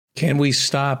Can we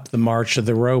stop the march of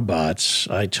the robots?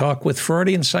 I talk with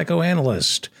Freudian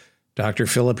psychoanalyst Dr.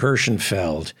 Philip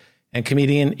Hirschenfeld and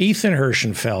comedian Ethan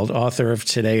Hirschenfeld, author of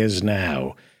Today Is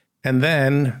Now. And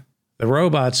then, the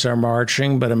robots are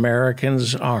marching, but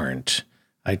Americans aren't.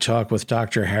 I talk with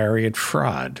Dr. Harriet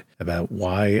Fraad about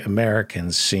why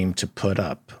Americans seem to put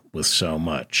up with so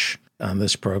much. On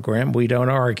this program, we don't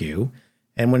argue,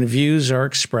 and when views are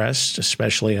expressed,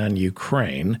 especially on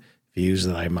Ukraine, views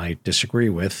that I might disagree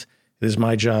with, it is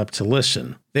my job to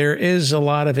listen. There is a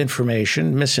lot of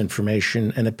information,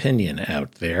 misinformation, and opinion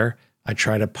out there. I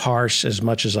try to parse as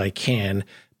much as I can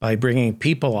by bringing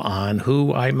people on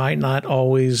who I might not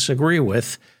always agree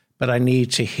with, but I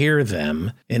need to hear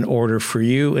them in order for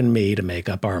you and me to make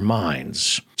up our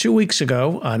minds. 2 weeks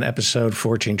ago, on episode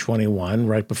 1421,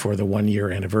 right before the one-year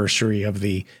anniversary of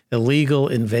the illegal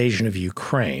invasion of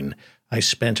Ukraine, I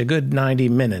spent a good 90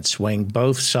 minutes weighing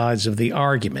both sides of the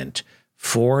argument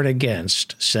for and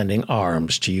against sending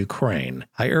arms to Ukraine.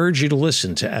 I urge you to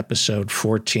listen to episode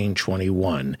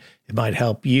 1421. It might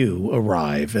help you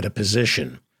arrive at a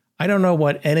position. I don't know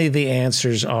what any of the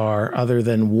answers are other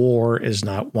than war is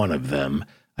not one of them.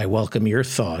 I welcome your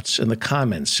thoughts in the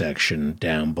comments section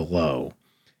down below.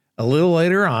 A little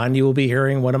later on, you will be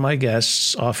hearing one of my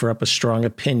guests offer up a strong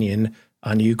opinion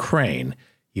on Ukraine.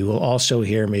 You will also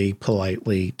hear me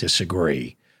politely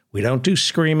disagree. We don't do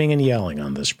screaming and yelling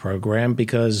on this program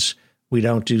because we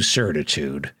don't do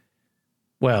certitude.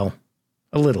 Well,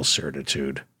 a little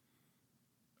certitude.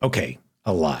 Okay,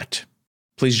 a lot.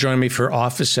 Please join me for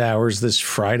office hours this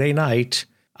Friday night.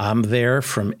 I'm there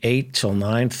from 8 till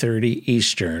 9:30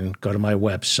 Eastern. Go to my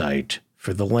website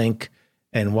for the link.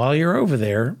 And while you're over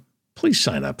there, please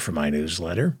sign up for my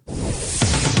newsletter.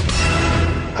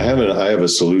 I have a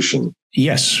solution.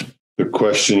 Yes. The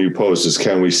question you posed is,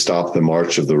 can we stop the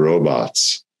march of the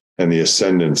robots and the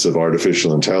ascendance of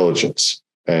artificial intelligence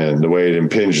and the way it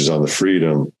impinges on the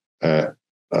freedom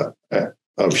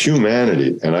of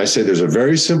humanity? And I say there's a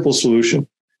very simple solution.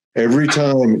 Every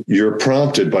time you're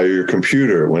prompted by your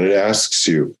computer when it asks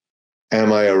you,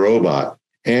 am I a robot?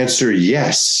 Answer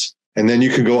yes. And then you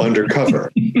can go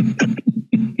undercover. And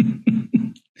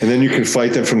then you can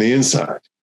fight them from the inside.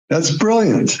 That's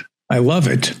brilliant. I love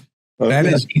it. That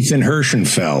is Ethan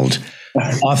Hirschenfeld,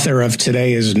 author of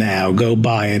Today Is Now. Go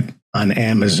buy it on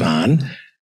Amazon.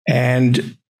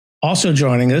 And also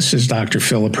joining us is Dr.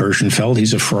 Philip Hirschenfeld.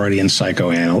 He's a Freudian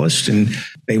psychoanalyst, and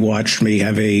they watched me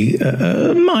have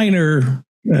a minor,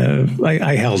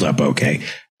 I held up okay.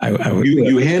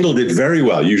 You handled it very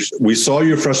well. We saw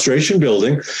your frustration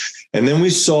building, and then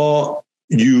we saw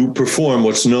you perform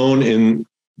what's known in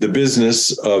the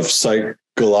business of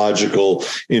psychological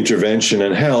intervention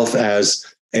and health as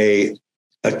a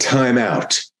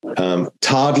timeout.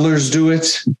 Toddlers do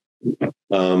it.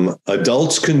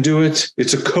 Adults can do it.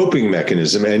 It's a coping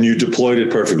mechanism, and you deployed it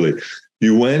perfectly.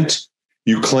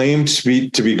 You claimed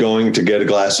to be going to get a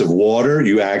glass of water.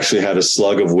 You actually had a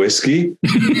slug of whiskey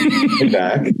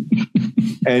back.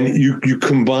 And you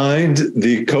combined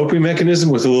the coping mechanism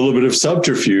with a little bit of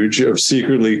subterfuge of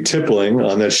secretly tippling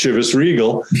on that Chivas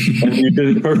Regal, and you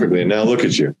did it perfectly. And now look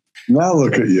at you. Now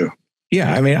look at you.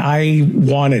 Yeah, I mean, I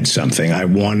wanted something. I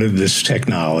wanted this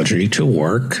technology to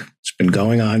work. It's been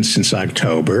going on since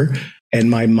October,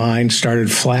 and my mind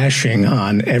started flashing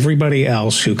on everybody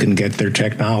else who can get their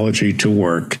technology to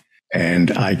work,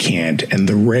 and I can't. And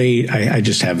the rage, I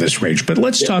just have this rage. But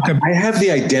let's talk about... I have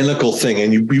the identical thing,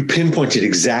 and you pinpointed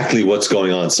exactly what's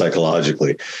going on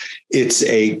psychologically. It's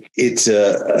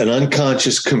an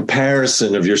unconscious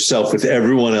comparison of yourself with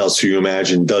everyone else who you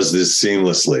imagine does this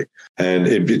seamlessly. And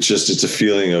it's a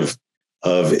feeling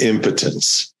of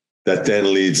impotence that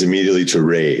then leads immediately to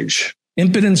rage.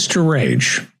 Impotence to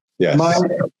rage. Yes.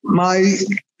 My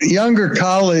younger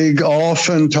colleague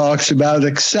often talks about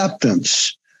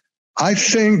acceptance. I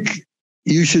think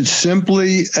you should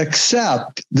simply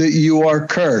accept that you are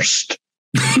cursed.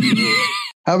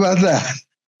 How about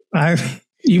that?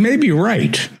 You may be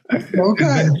right.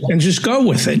 Okay. And just go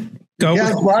with it.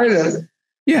 Write it.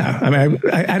 Yeah. I mean,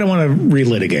 I don't want to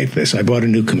relitigate this. I bought a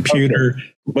new computer.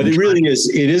 But it really is.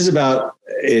 It's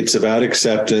about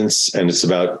acceptance, and it's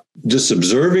about just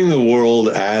observing the world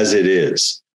as it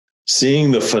is,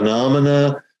 seeing the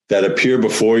phenomena that appear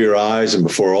before your eyes and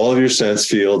before all of your sense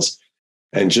fields,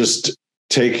 and just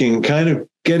getting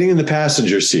in the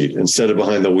passenger seat instead of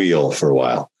behind the wheel for a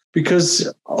while.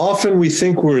 Because often we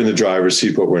think we're in the driver's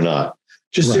seat, but we're not.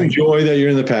 Just enjoy that you're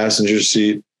in the passenger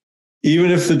seat, even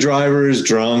if the driver is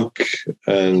drunk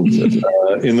and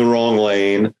in the wrong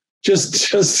lane.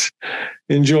 Just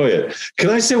enjoy it. Can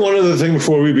I say one other thing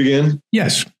before we begin?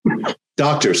 Yes.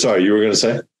 Doctor, sorry, you were going to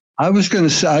say? I was going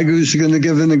to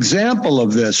give an example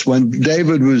of this. When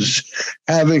David was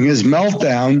having his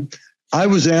meltdown, I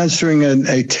was answering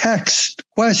a text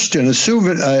question, a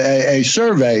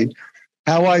survey,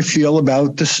 how I feel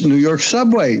about this New York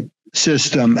subway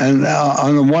system, and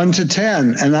on a 1 to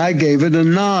 10, and I gave it a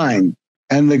 9.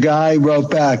 And the guy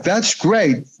wrote back, "That's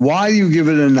great. Why do you give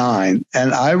it a 9?"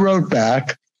 And I wrote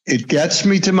back, "It gets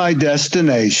me to my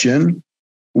destination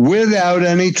without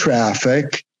any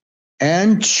traffic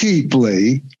and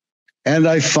cheaply, and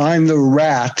I find the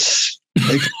rats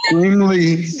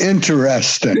extremely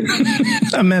interesting."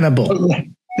 Amenable.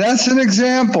 That's an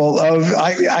example of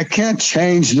I can't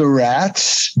change the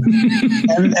rats,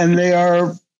 and they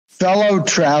are fellow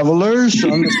travelers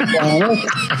on this planet.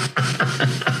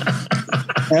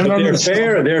 And they're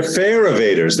fare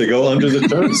evaders. They go under the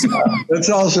turnstile. That's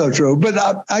also true. But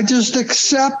I just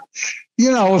accept,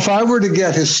 if I were to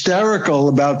get hysterical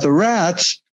about the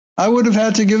rats, I would have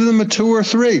had to give them a 2 or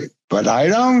 3, but I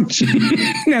don't.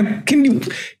 Now, can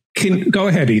go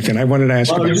ahead, Ethan? I wanted to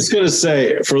ask you. I'm just going to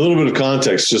say, for a little bit of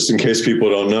context, just in case people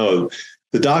don't know,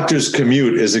 the doctor's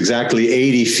commute is exactly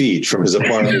 80 feet from his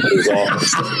apartment to his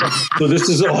office. So this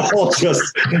is all just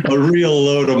a real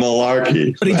load of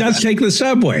malarkey. But he does take the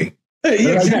subway.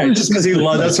 Yeah, just because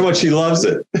that's how much he loves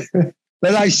it.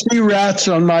 But I see rats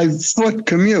on my foot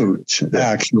commute,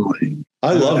 actually.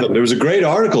 I love them. There was a great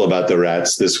article about the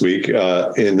rats this week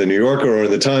in the New Yorker or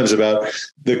in the Times about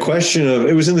the question of,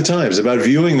 it was in the Times, about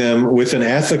viewing them with an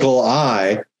ethical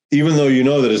eye, even though you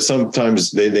know that it's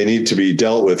sometimes they need to be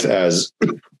dealt with as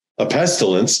a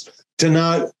pestilence, to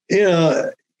not,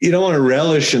 you don't want to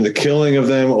relish in the killing of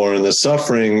them or in the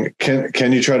suffering.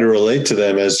 Can you try to relate to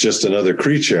them as just another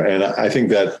creature? And I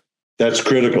think that's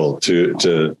critical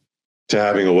to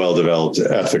having a well-developed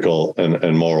ethical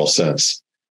and moral sense.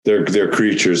 They're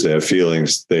creatures. They have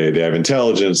feelings. They have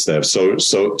intelligence. They have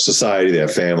society. They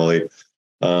have family,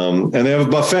 and they have a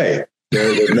buffet.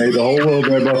 They've made the whole world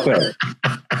their buffet,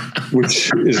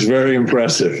 which is very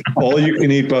impressive. All you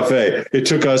can eat buffet. It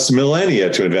took us millennia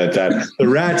to invent that. The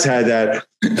rats had that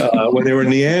when they were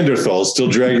Neanderthals, still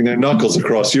dragging their knuckles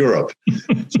across Europe.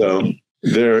 So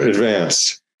they're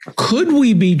advanced. Could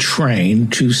we be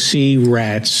trained to see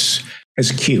rats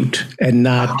as cute and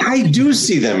not? I do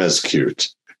see them as cute.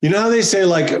 You know how they say,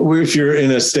 like, if you're in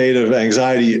a state of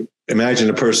anxiety, imagine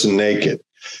a person naked.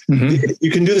 Mm-hmm. You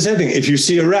can do the same thing. If you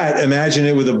see a rat, imagine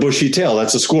it with a bushy tail.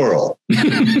 That's a squirrel.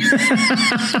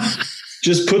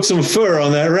 Just put some fur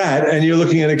on that rat and you're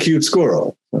looking at a cute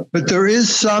squirrel. But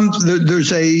there's a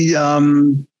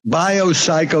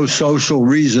biopsychosocial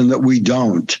reason that we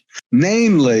don't.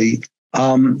 Namely,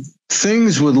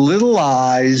 things with little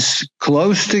eyes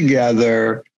close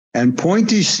together and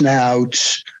pointy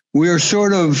snouts, we're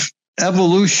sort of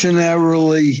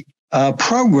evolutionarily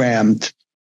programmed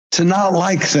to not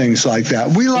like things like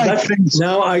that. We like things.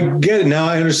 Now I get it. Now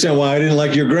I understand why I didn't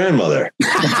like your grandmother.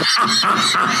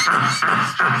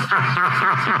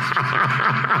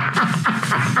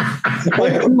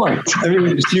 I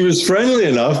mean, she was friendly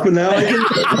enough, but now I get it.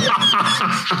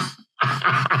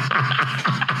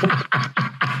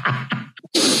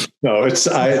 No,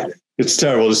 it's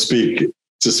terrible to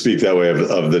speak that way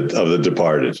of the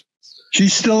departed.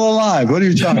 She's still alive. What are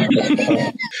you talking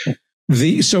about?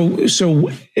 So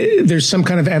there's some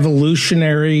kind of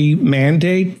evolutionary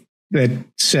mandate that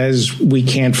says we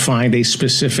can't find a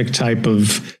specific type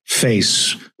of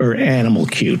face or animal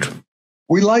cute.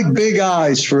 We like big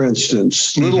eyes, for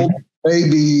instance. Little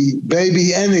baby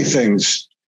anythings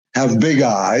have big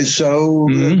eyes. So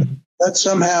that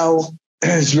somehow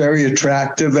is very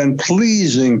attractive and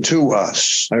pleasing to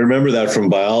us. I remember that from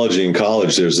biology in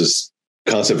college. There's this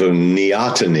concept of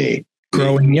neoteny.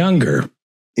 Growing younger.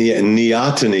 Yeah,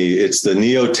 neoteny, it's the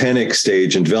neotenic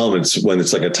stage in development. It's when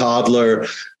it's like a toddler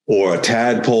or a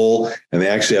tadpole, and they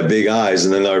actually have big eyes.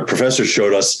 And then our professor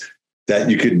showed us that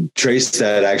you could trace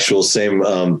that actual same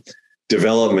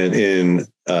development in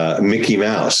Mickey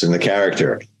Mouse in the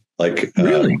character. Like,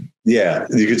 really? Yeah,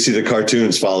 you could see the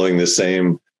cartoons following these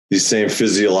same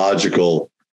physiological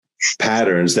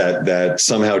patterns that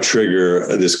somehow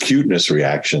trigger this cuteness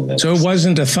reaction. So it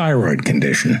wasn't a thyroid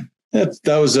condition.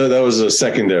 That was a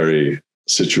secondary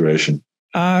situation.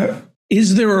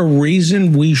 Is there a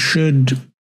reason we should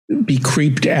be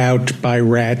creeped out by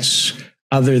rats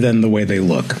other than the way they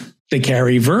look? They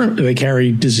carry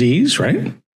disease,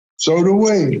 right? So do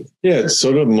we. Yeah,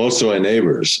 so do most of my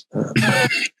neighbors.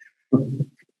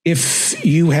 If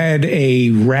you had a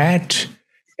rat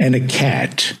and a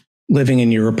cat living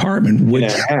in your apartment,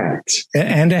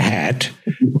 and a hat,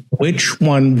 which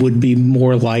one would be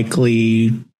more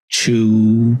likely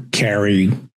to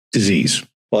carry disease?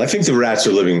 Well, I think the rats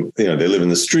are living, they live in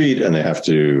the street and they have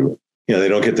to, they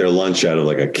don't get their lunch out of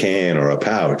like a can or a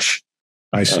pouch.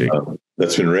 I see.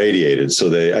 That's been radiated. So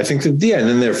I think that, and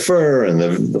then their fur and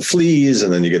the fleas,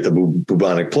 and then you get the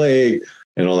bubonic plague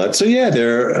and all that. So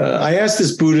I asked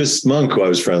this Buddhist monk who I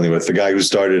was friendly with, the guy who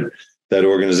started that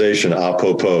organization,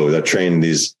 Apopo, that trained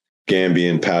these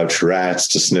Gambian pouch rats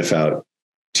to sniff out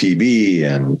TB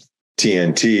and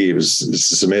TNT. It's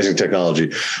this amazing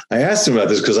technology. I asked him about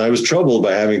this because I was troubled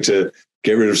by having to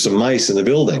get rid of some mice in the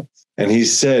building. And he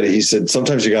said,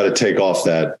 sometimes you got to take off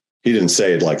that. He didn't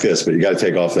say it like this, but you got to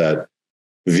take off that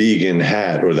vegan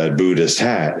hat or that Buddhist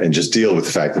hat and just deal with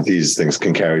the fact that these things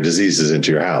can carry diseases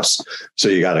into your house. So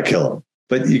you got to kill them,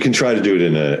 but you can try to do it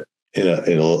in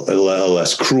a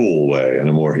less cruel way, in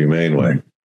a more humane way.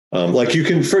 Like you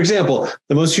can, for example,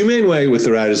 the most humane way with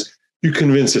the rat is you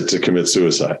convince it to commit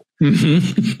suicide.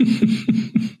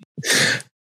 Mm-hmm.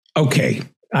 Okay.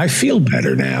 I feel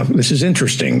better now. This is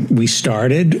interesting.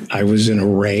 I was in a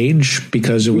rage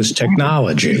because it was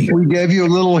technology. We gave you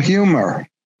a little humor.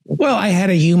 Well, I had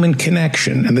a human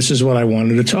connection, and this is what I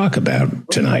wanted to talk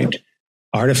about tonight.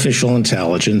 Artificial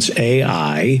intelligence,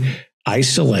 AI,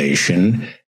 isolation,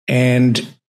 and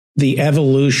the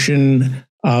evolution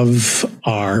of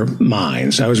our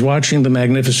minds. I was watching The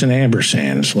Magnificent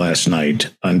Ambersands last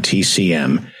night on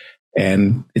TCM,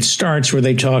 and it starts where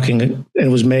it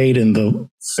was made in the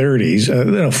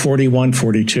 30s, 41,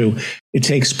 42. It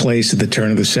takes place at the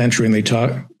turn of the century, and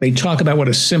they talk about what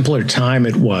a simpler time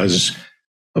it was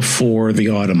before the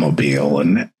automobile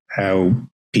and how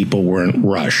people weren't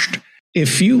rushed.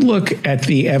 If you look at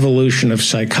the evolution of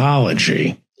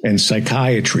psychology and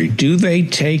psychiatry, do they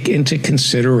take into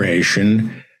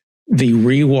consideration the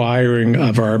rewiring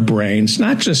of our brains,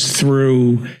 not just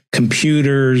through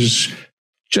computers,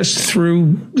 just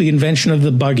through the invention of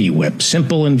the buggy whip,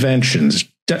 simple inventions?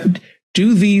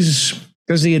 Does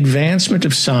the advancement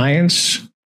of science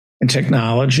and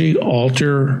technology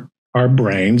alter our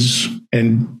brains?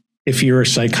 And if you're a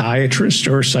psychiatrist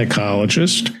or a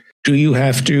psychologist, do you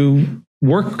have to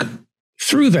work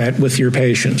through that with your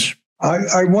patients?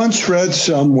 I once read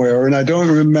somewhere, and I don't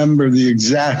remember the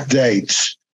exact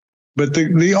dates, but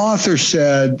the author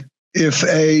said if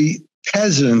a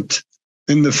peasant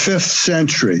in the 5th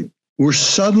century were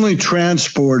suddenly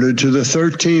transported to the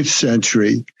 13th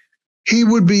century, he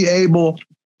would be able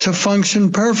to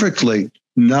function perfectly.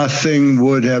 Nothing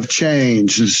would have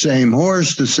changed. The same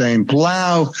horse, the same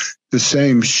plow, the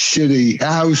same shitty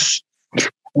house.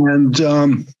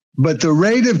 And but the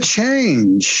rate of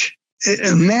change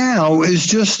now is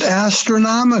just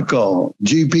astronomical.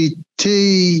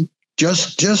 GPT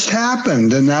just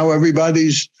happened, and now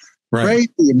everybody's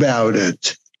crazy about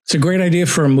it. It's a great idea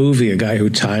for a movie, a guy who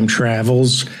time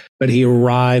travels, but he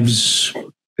arrives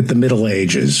at the Middle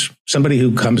Ages. Somebody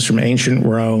who comes from ancient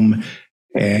Rome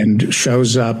and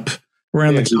shows up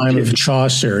around the time of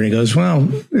Chaucer, and he goes, well,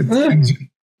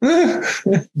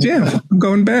 yeah, I'm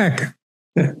going back.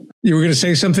 You were going to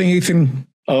say something, Ethan?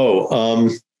 No.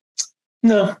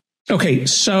 Okay,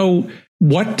 so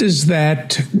what does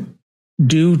that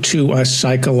do to us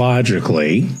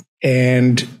psychologically?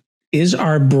 And is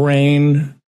our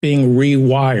brain being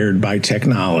rewired by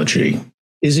technology?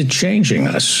 Is it changing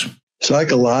us?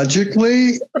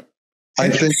 Psychologically? I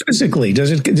think physically,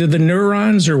 do the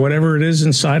neurons or whatever it is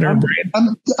inside our brain?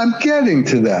 I'm getting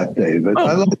to that, David.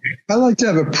 Oh. I like to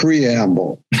have a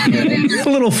preamble. A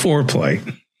little foreplay.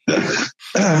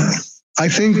 I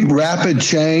think rapid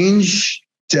change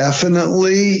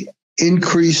definitely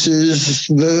increases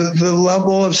the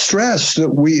level of stress that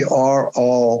we are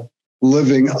all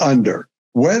living under.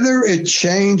 Whether it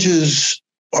changes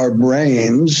our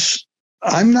brains,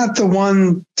 I'm not the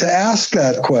one to ask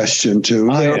that question to.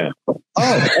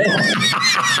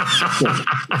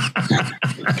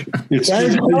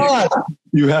 Thank God.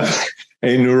 You have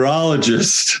a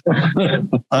neurologist, and an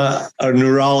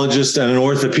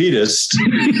orthopedist.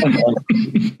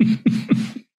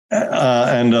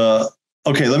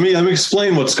 Okay, let me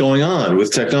explain what's going on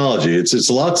with technology. It's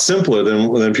a lot simpler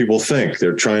than people think.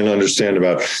 They're trying to understand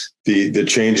about the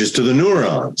changes to the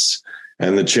neurons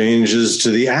and the changes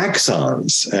to the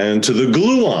axons and to the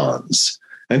gluons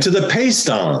and to the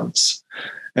pastons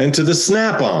and to the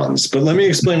snap-ons. But let me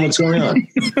explain what's going on.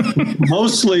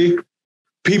 Mostly,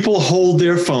 people hold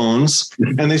their phones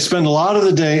and they spend a lot of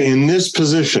the day in this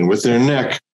position with their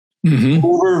neck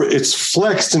over. It's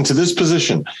flexed into this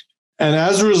position. And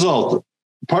as a result,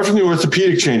 apart from the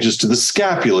orthopedic changes to the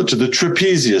scapula, to the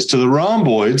trapezius, to the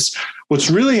rhomboids, what's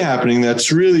really happening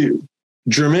that's really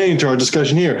germane to our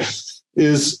discussion here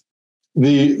is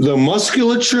the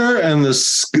musculature and the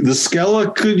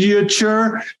skeleture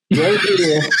right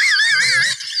here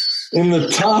in the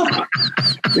top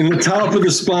of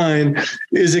the spine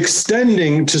is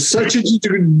extending to such a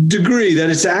degree that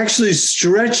it's actually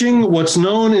stretching what's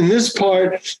known in this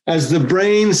part as the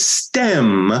brain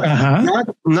stem,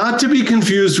 not to be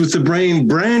confused with the brain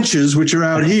branches, which are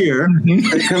out here.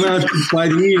 They come out by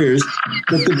the ears,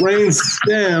 but the brain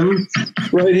stem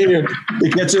right here,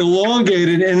 it gets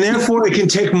elongated, and therefore it can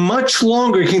take much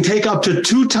longer. It can take up to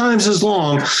 2 times as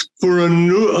long for a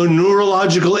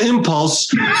neurological impulse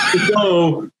to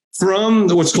go from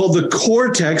what's called the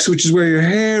cortex, which is where your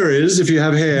hair is. If you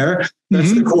have hair,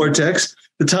 that's the cortex.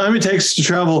 The time it takes to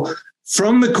travel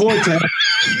from the cortex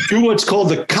to what's called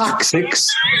the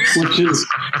coccyx,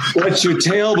 that's your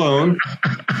tailbone.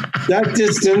 That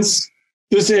distance,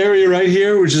 this area right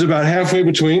here, which is about halfway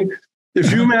between.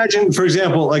 If you imagine, for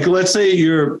example, like let's say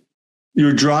you're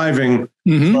driving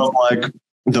from like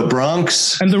the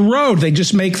Bronx. And the road, they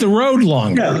just make the road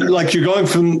longer. Yeah, like you're going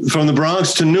from the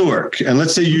Bronx to Newark. And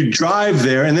let's say you drive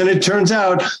there, and then it turns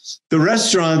out the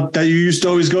restaurant that you used to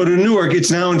always go to Newark, it's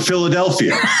now in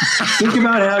Philadelphia. Think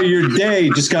about how your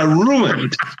day just got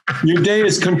ruined. Your day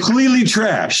is completely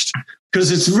trashed because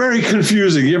it's very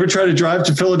confusing. You ever try to drive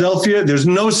to Philadelphia? There's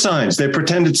no signs. They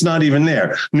pretend it's not even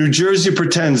there. New Jersey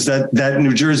pretends that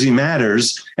New Jersey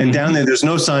matters. And down there's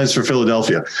no signs for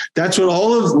Philadelphia. That's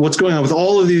what's going on with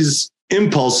all of these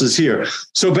impulses here.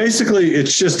 So basically,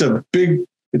 it's just a big.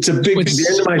 It's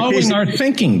slowing our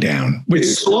thinking down.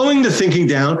 It's slowing the thinking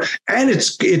down, and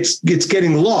it's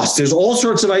getting lost. There's all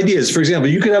sorts of ideas. For example,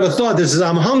 you could have a thought that says,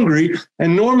 I'm hungry,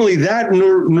 and normally that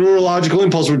neurological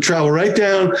impulse would travel right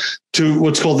down to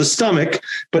what's called the stomach,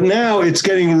 but now it's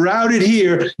getting routed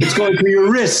here. It's going to your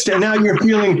wrist, and now you're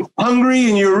feeling hungry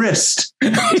in your wrist.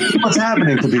 What's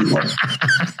happening to people?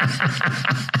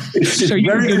 So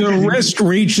the wrist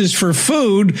reaches for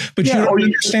food, but you don't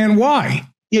understand why.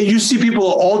 Yeah, you see people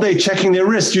all day checking their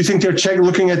wrists. You think they're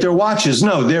looking at their watches.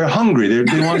 No, they're hungry. They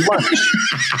want lunch.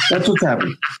 That's what's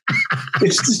happening.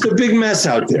 It's just a big mess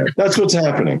out there. That's what's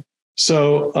happening.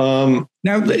 So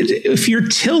now, if you're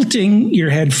tilting your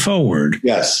head forward,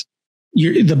 yes,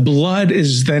 the blood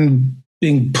is then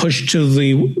being pushed to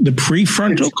the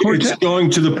prefrontal cortex. It's going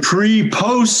to the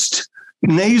post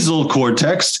nasal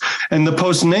cortex, and the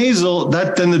postnasal,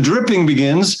 then the dripping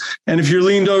begins. And if you're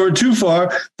leaned over too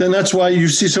far, then that's why you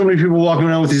see so many people walking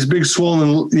around with these big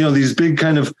swollen, these big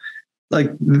kind of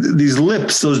like these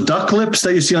lips, those duck lips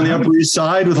that you see on the Upper East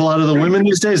Side with a lot of the women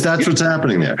these days. That's what's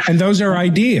happening there. And those are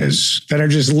ideas that are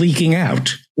just leaking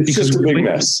out. It's just a big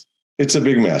mess. It's a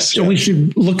big mess. So we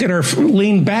should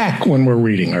lean back when we're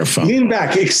reading our phone. Lean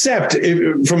back, except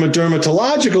from a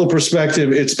dermatological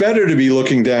perspective, it's better to be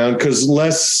looking down because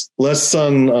less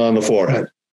sun on the forehead.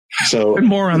 So but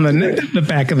more on the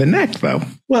back of the neck, though.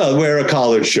 Well, wear a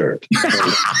collared shirt.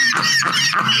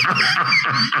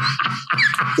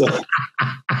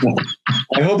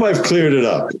 I hope I've cleared it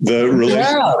up.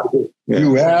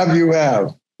 You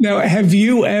have. Now, have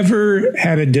you ever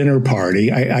had a dinner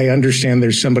party? I understand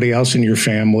there's somebody else in your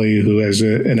family who has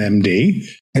an MD.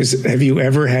 Have you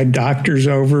ever had doctors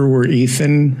over where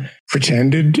Ethan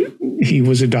pretended he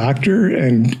was a doctor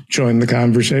and joined the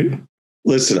conversation?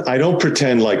 Listen, I don't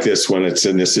pretend like this when it's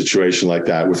in this situation like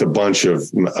that with a bunch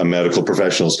of medical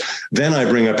professionals. Then I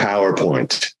bring a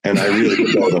PowerPoint and I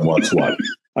really tell them what's what.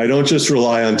 I don't just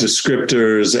rely on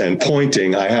descriptors and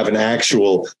pointing. I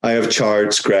have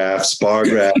charts, graphs, bar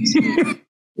graphs,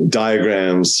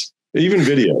 diagrams, even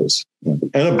videos,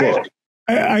 and a book.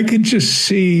 I could just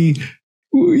see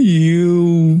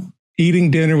you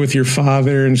eating dinner with your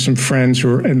father and some friends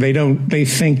they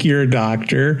think you're a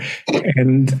doctor.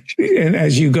 And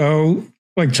as you go,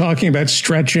 like talking about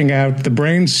stretching out the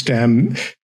brainstem,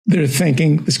 they're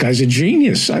thinking, this guy's a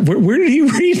genius. Where did he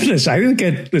read this? I didn't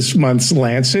get this month's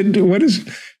Lancet. What is?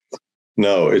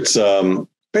 No, it's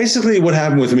basically what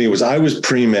happened with me was I was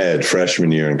pre-med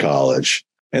freshman year in college.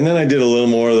 And then I did a little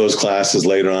more of those classes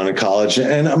later on in college.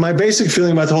 And my basic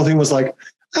feeling about the whole thing was like,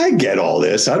 I get all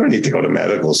this. I don't need to go to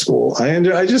medical school.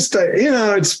 I just,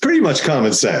 it's pretty much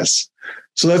common sense.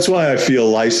 So that's why I feel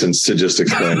licensed to just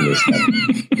explain this stuff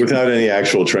without any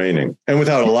actual training and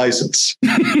without a license.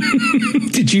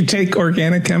 Did you take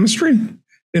organic chemistry?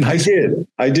 I did.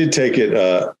 I did take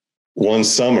it one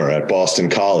summer at Boston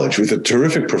College with a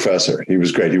terrific professor. He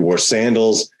was great. He wore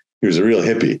sandals. He was a real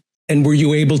hippie. And were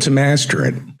you able to master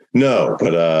it? No,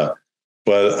 but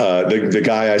the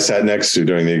guy I sat next to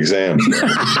during the exam.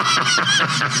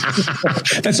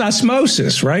 That's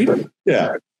osmosis, right?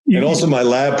 Yeah. And also my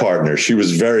lab partner, she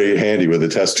was very handy with a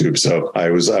test tube. So I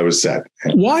was set.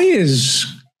 Why is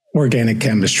organic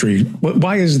chemistry?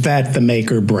 Why is that the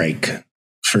make or break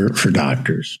for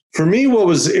doctors? For me,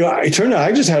 it turned out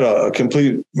I just had a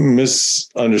complete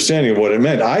misunderstanding of what it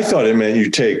meant. I thought it meant you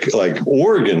take like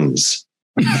organs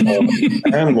of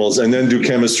animals and then do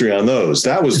chemistry on those.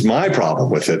 That was my problem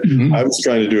with it. Mm-hmm. I was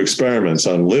trying to do experiments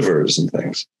on livers and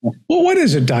things. Well, what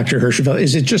is it, Dr. Hirschfeld?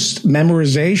 Is it just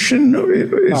memorization?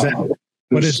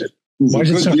 What is it? Why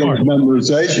is it so hard?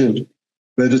 Memorization,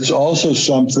 but it's also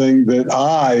something that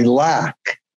I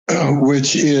lack,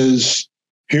 which is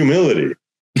humility.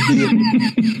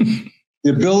 The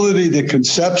ability to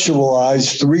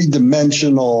conceptualize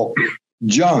three-dimensional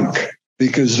junk,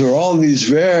 because there are all these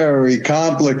very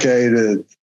complicated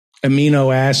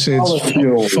amino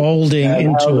acids folding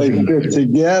into how they fit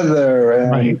together.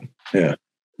 And right. Yeah.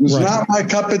 It's not my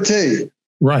cup of tea.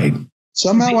 Right.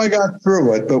 Somehow I got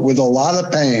through it, but with a lot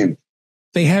of pain.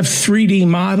 They have 3D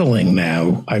modeling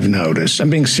now, I've noticed. I'm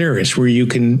being serious, where you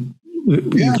can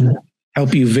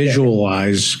help you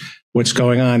visualize what's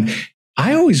going on.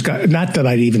 I always got, not that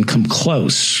I'd even come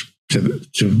close to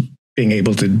being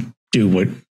able to do what,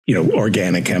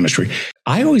 organic chemistry.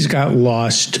 I always got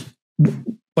lost.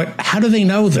 But how do they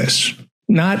know this?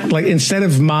 Not like, instead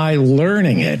of my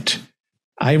learning it,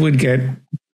 I would get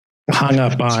hung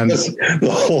up on the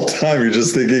whole time. You're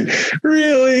just thinking,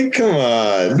 really? Come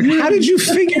on. How did you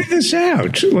figure this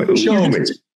out? Show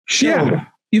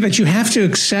me. That you have to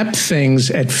accept things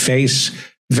at face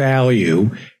value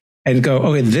and go,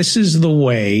 okay, this is the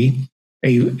way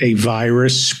a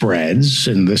virus spreads,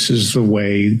 and this is the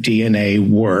way DNA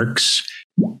works,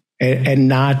 and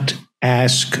not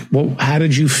ask, well, how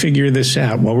did you figure this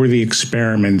out? What were the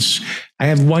experiments? I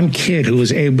have one kid who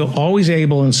was always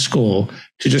able in school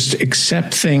to just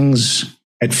accept things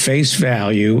at face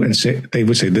value and they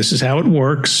would say, this is how it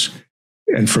works.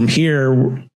 And from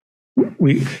here,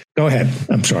 we go ahead.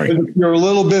 I'm sorry. If you're a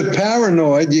little bit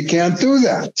paranoid, you can't do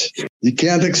that. You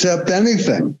can't accept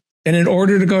anything. And in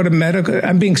order to go to medical,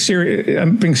 I'm being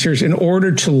serious. In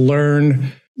order to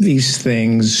learn these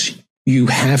things, you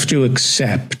have to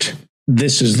accept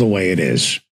this is the way it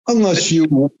is. Unless you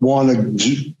want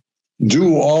to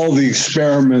do all the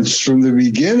experiments from the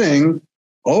beginning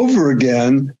over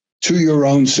again to your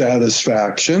own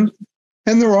satisfaction.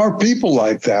 And there are people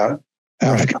like that.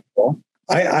 Right.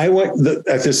 I went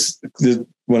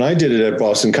when I did it at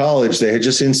Boston College, they had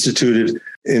just instituted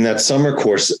in that summer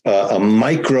course a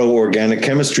micro-organic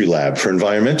chemistry lab for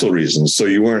environmental reasons. So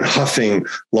you weren't huffing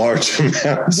large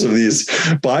amounts of these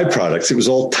byproducts. It was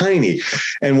all tiny.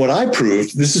 And what I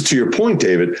proved, this is to your point,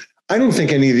 David, I don't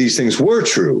think any of these things were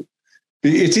true.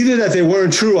 It's either that they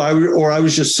weren't true or I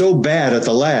was just so bad at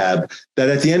the lab that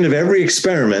at the end of every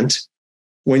experiment,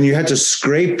 when you had to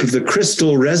scrape the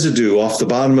crystal residue off the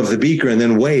bottom of the beaker and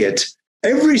then weigh it,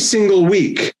 every single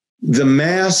week, the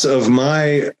mass of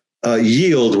my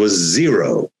yield was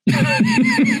 0.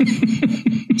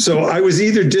 So I was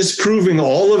either disproving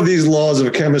all of these laws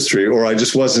of chemistry or I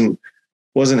just wasn't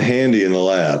handy in the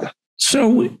lab.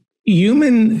 So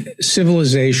human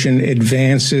civilization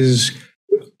advances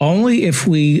only if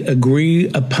we agree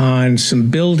upon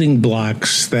some building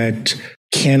blocks that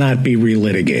cannot be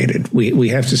relitigated. We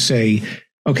have to say,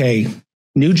 okay,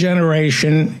 new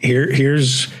generation,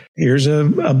 here's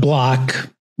a block.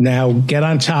 Now get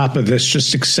on top of this,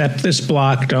 just accept this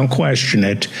block, don't question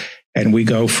it, and we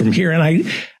go from here. And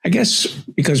I guess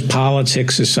because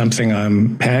politics is something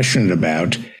I'm passionate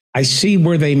about, I see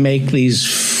where they make these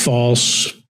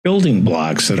false building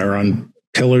blocks that are on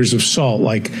pillars of salt.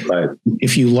 Like, right.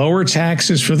 If you lower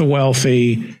taxes for the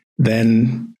wealthy,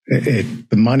 then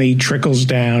the money trickles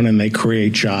down and they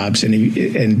create jobs.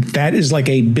 And that is like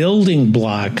a building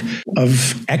block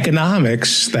of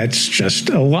economics. That's just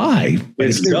a lie.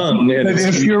 It's done. But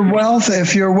if you're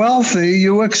wealthy,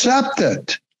 you accept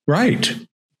it. Right.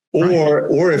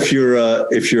 Or if you're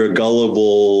a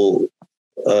gullible,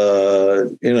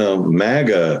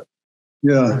 MAGA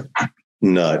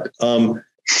nut.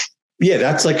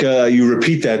 That's like you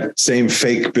repeat that same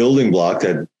fake building block,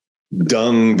 that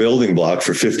dung building block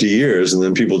for 50 years, and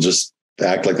then people just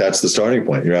act like that's the starting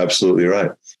point. You're absolutely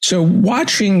right. So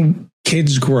watching my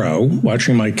kids grow,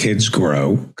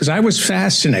 because I was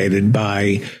fascinated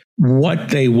by what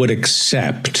they would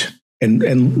accept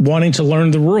and wanting to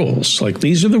learn the rules. Like,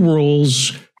 these are the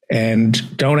rules,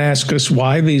 and don't ask us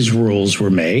why these rules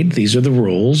were made. These are the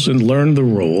rules, and learn the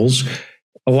rules.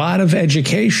 A lot of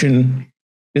education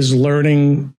is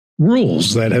learning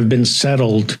rules that have been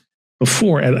settled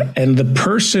before. And the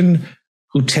person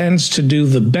who tends to do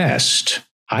the best,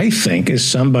 I think, is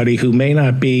somebody who may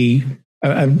not be,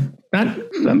 I'm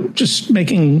just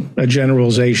making a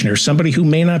generalization here, somebody who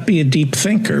may not be a deep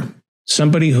thinker,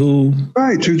 Somebody who...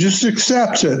 Right, who just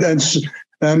accepts it.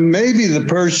 And maybe the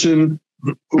person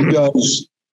who does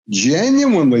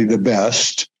genuinely the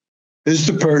best is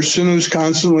the person who's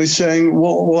constantly saying,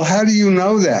 well, how do you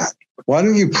know that? Why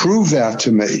don't you prove that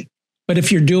to me? But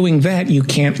if you're doing that, you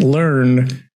can't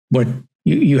learn what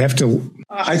you have to.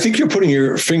 I think you're putting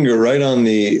your finger right on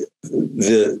the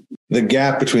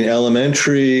gap between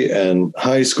elementary and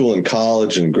high school and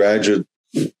college and graduate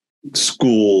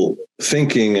school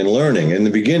thinking and learning. In the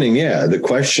beginning, the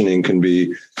questioning can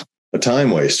be a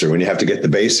time waster when you have to get the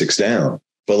basics down.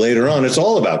 But later on, it's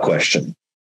all about questioning.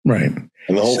 Right.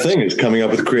 And the whole thing is coming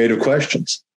up with creative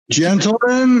questions.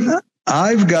 Gentlemen,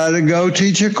 I've got to go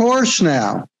teach a course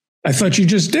now. I thought you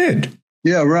just did.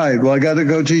 Yeah, right. Well, I got to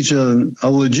go teach a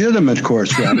legitimate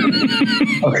course. Right?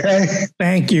 Okay.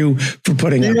 Thank you for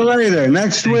putting See you later.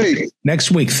 Next week. Next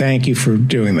week. Thank you for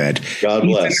doing that. God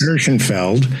bless. Ethan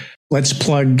Hirschenfeld, let's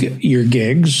plug your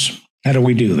gigs. How do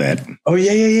we do that? Oh,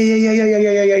 yeah.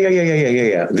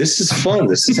 This is fun.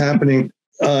 This is happening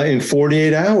in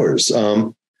 48 hours.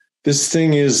 This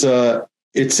thing is,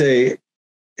 it's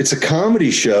a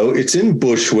comedy show. It's in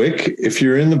Bushwick. If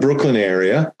you're in the Brooklyn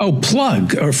area. Oh,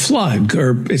 plug or flug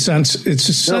or No,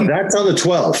 that's on the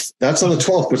 12th. That's on the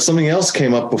 12th. But something else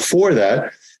came up before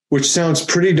that, which sounds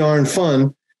pretty darn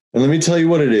fun. And let me tell you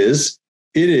what it is.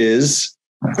 It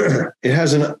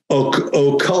has an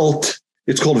occult.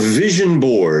 It's called Vision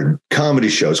Board comedy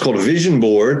show. It's called Vision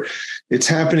Board. It's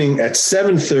happening at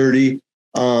 7:30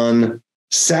 on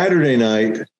Saturday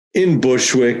night in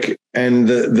Bushwick, and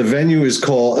the venue is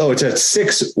called, it's at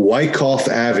 6 Wyckoff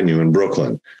Avenue in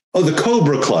Brooklyn. Oh, the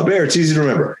Cobra Club. There, it's easy to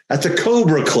remember. At the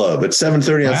Cobra Club at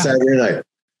 7:30 on Saturday night.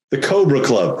 The Cobra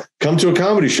Club. Come to a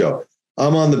comedy show.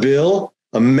 I'm on the bill.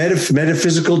 A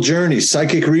metaphysical journey,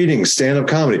 psychic readings, stand-up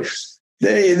comedy.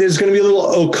 There's going to be a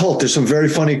little occult. There's some very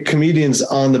funny comedians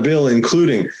on the bill,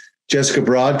 including Jessica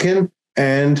Brodkin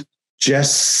and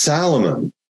Jess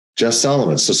Salomon. So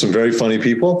some very funny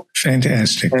people.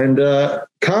 Fantastic. And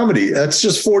comedy, that's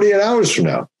just 48 hours from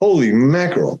now. Holy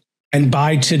mackerel. And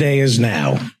buy today is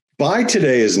now. Buy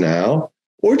today is now,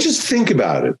 or just think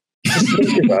about it. Just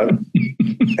think about it.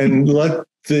 And let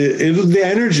the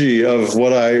energy of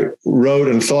what I wrote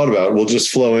and thought about will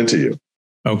just flow into you.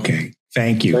 Okay.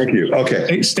 Thank you. Thank you.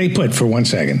 Okay. Stay put for 1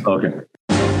 second. Okay.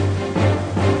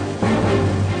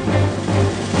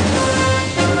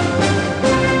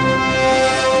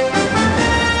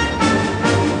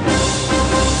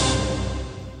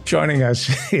 Joining us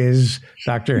is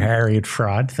Dr. Harriet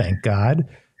Fraud, thank God.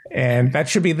 And that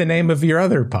should be the name of your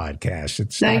other podcast.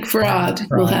 It's Thank Fraud.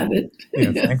 We'll have it.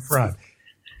 Yeah, Thank Fraud.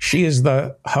 She is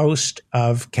the host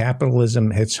of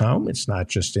Capitalism Hits Home. It's Not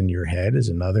Just in Your Head is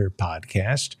another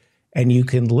podcast. And you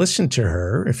can listen to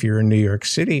her if you're in New York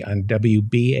City on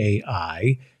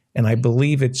WBAI. And I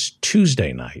believe it's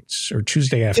Tuesday nights or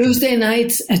Tuesday afternoon. Tuesday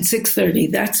nights at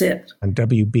 6:30. That's it. On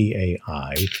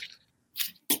WBAI.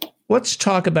 Let's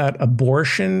talk about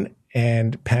abortion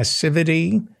and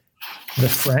passivity. The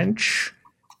French,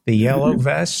 the yellow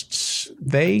vests,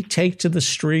 they take to the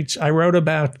streets. I wrote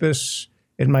about this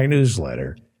in my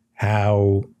newsletter,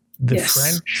 how the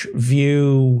French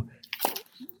view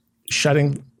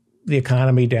shutting the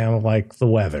economy down like the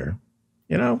weather.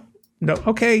 No,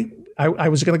 okay, I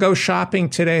was going to go shopping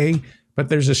today, but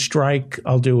there's a strike.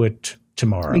 I'll do it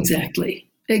tomorrow. Exactly.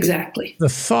 The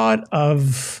thought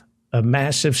of a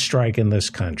massive strike in this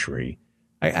country,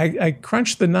 I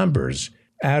crunched the numbers.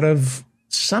 Out of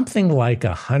something like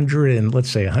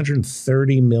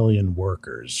 130 million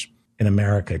workers in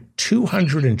America,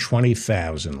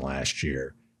 220,000 last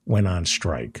year went on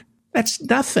strike. That's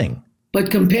nothing.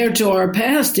 But compared to our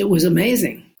past, it was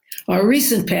amazing. Our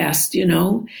recent past,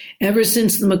 ever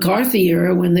since the McCarthy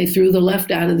era, when they threw the left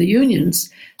out of the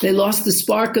unions, they lost the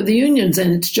spark of the unions,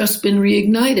 and it's just been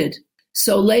reignited.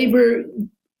 So labor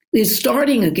is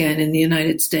starting again in the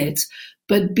United States.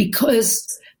 But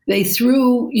because they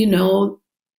threw,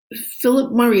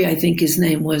 Philip Murray, I think his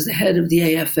name was, the head of the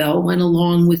AFL, went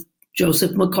along with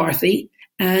Joseph McCarthy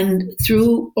and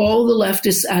threw all the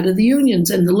leftists out of the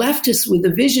unions. And the leftists with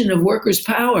the vision of workers'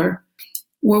 power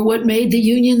were what made the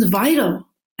unions vital.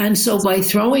 And so by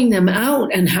throwing them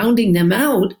out and hounding them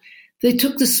out, they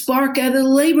took the spark out of the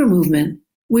labor movement,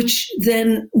 which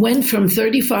then went from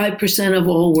 35% of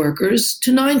all workers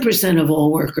to 9% of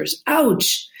all workers.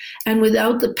 Ouch. And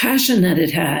without the passion that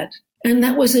it had. And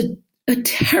that was a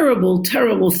terrible,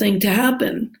 terrible thing to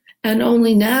happen. And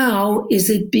only now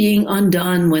is it being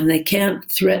undone when they can't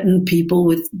threaten people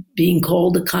with being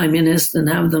called a communist and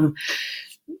have them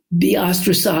be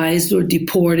ostracized or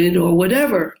deported or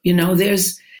whatever.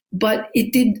 But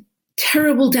it did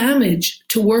terrible damage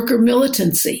to worker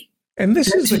militancy. And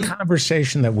this is the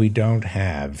conversation that we don't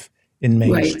have in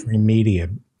mainstream media.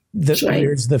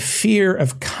 There's the fear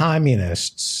of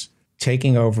communists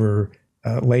taking over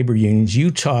labor unions.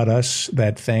 You taught us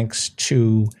that thanks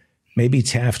to maybe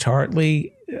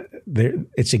Taft-Hartley,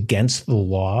 it's against the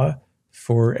law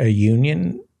for a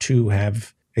union to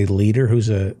have a leader who's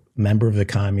a member of the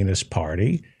Communist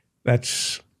Party.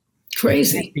 That's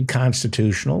crazy.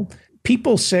 Constitutional.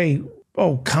 People say,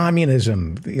 oh,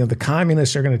 communism, the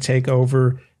communists are going to take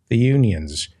over the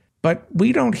unions. But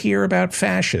we don't hear about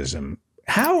fascism.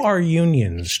 How are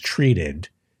unions treated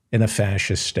in a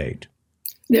fascist state?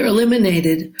 They're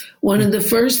eliminated. One of the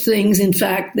first things, in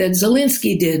fact, that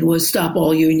Zelensky did was stop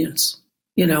all unions.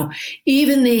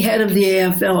 Even the head of the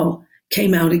AFL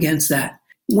came out against that.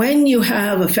 When you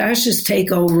have a fascist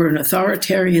takeover, an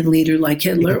authoritarian leader like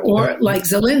Hitler or like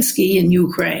Zelensky in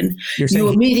Ukraine, you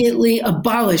immediately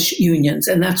abolish unions,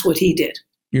 and that's what he did.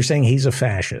 You're saying he's a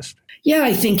fascist? Yeah,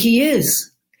 I think he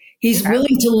is. He's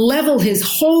willing to level his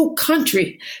whole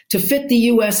country to fit the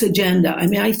U.S. agenda. I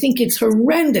mean, I think it's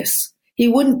horrendous. He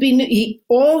wouldn't be,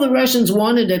 all the Russians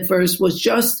wanted at first was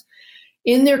just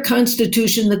in their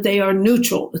constitution that they are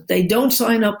neutral, that they don't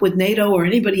sign up with NATO or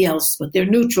anybody else, but they're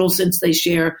neutral since they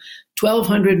share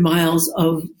 1,200 miles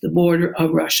of the border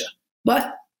of Russia.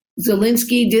 But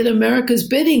Zelensky did America's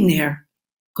bidding there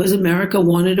because America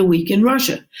wanted to weaken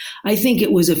Russia. I think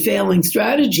it was a failing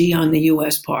strategy on the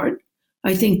U.S. part.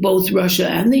 I think both Russia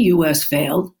and the U.S.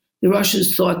 failed. The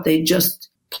Russians thought they'd just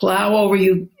plow over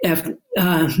the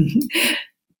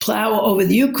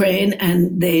Ukraine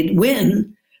and they'd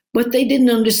win. But they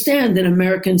didn't understand that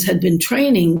Americans had been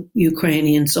training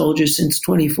Ukrainian soldiers since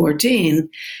 2014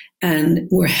 and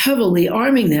were heavily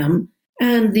arming them.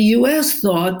 And the U.S.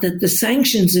 thought that the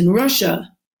sanctions in Russia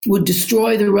would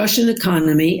destroy the Russian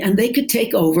economy and they could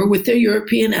take over with their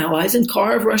European allies and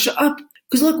carve Russia up.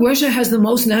 Because look, Russia has the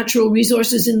most natural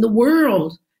resources in the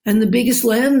world and the biggest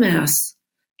landmass.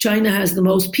 China has the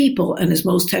most people and is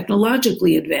most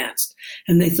technologically advanced.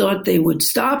 And they thought they would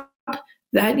stop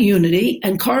that unity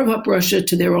and carve up Russia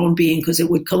to their own being because it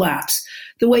would collapse,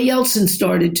 the way Yeltsin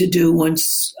started to do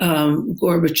once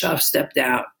Gorbachev stepped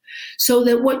out. So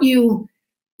that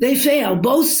they failed.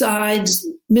 Both sides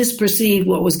misperceived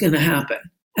what was going to happen.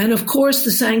 And of course,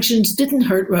 the sanctions didn't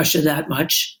hurt Russia that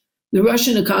much. The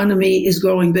Russian economy is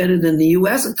growing better than the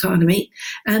U.S. economy,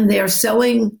 and they're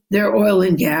selling their oil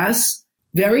and gas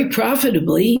very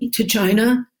profitably to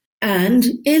China and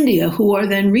India, who are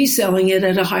then reselling it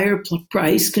at a higher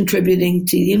price, contributing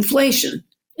to the inflation.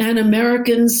 And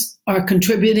Americans are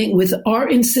contributing with our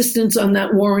insistence on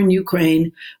that war in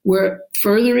Ukraine. We're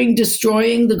furthering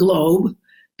destroying the globe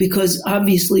because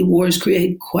obviously wars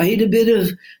create quite a bit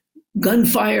of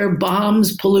gunfire,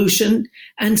 bombs, pollution.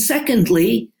 And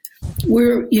secondly,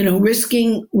 we're,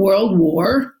 risking world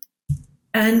war.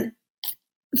 And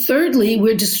thirdly,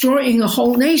 we're destroying a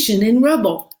whole nation in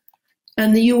rubble.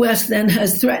 And the U.S. then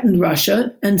has threatened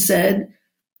Russia and said,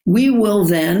 we will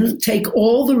then take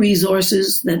all the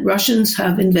resources that Russians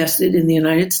have invested in the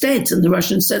United States. And the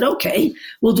Russians said, okay,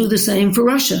 we'll do the same for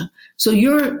Russia. So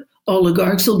your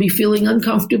oligarchs will be feeling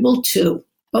uncomfortable too.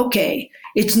 Okay,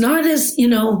 it's not as,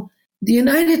 the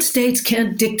United States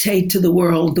can't dictate to the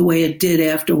world the way it did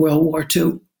after World War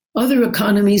II. Other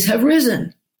economies have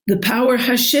risen. The power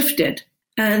has shifted.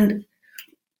 And,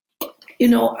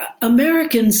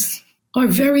 Americans are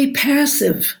very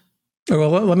passive.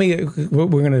 Well, we're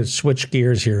going to switch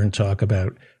gears here and talk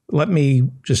about, let me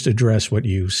just address what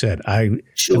you said. I'm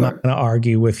not going to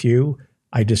argue with you.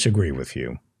 I disagree with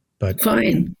you. But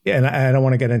fine. Yeah, and I don't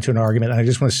want to get into an argument. I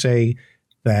just want to say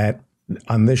that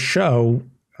on this show,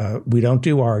 we don't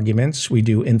do arguments. We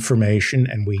do information,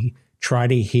 and we try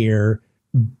to hear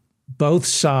both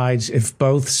sides if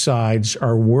both sides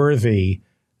are worthy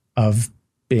of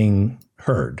being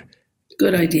heard.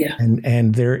 Good idea.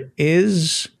 And there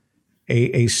is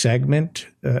a segment,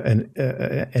 an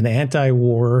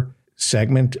anti-war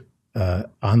segment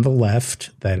on the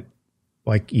left that,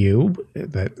 like you,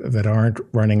 that aren't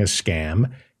running a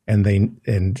scam, and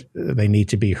they need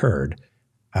to be heard.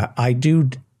 I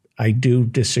do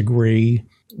disagree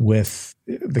with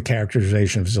the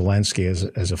characterization of Zelensky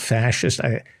as a fascist.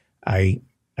 I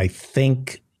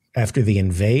think after the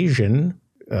invasion,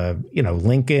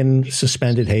 Lincoln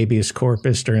suspended habeas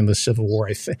corpus during the Civil War.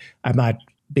 I'm not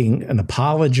being an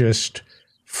apologist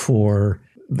for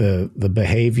the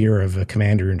behavior of a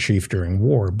commander-in-chief during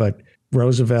war, but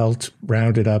Roosevelt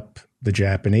rounded up the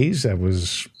Japanese. That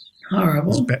was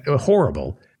horrible.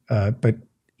 Horrible. But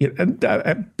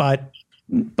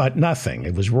nothing.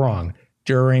 It was wrong.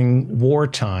 During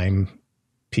wartime,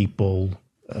 people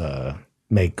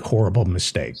make horrible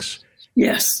mistakes.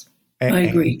 Yes, I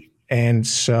agree. And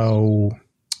so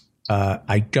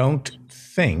I don't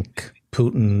think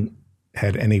Putin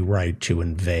had any right to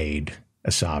invade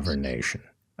a sovereign nation.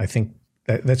 I think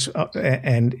that's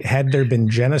and had there been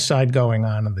genocide going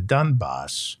on in the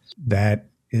Donbass, that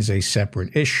is a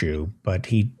separate issue. But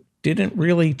he didn't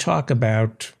really talk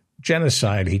about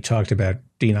genocide. He talked about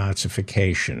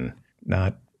denazification.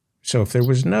 So if there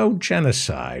was no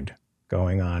genocide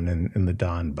going on in the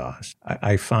Donbass,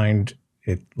 I find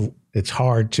it's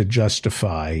hard to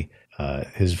justify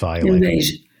his violating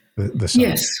the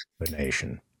sovereignty of the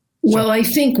nation. Well, I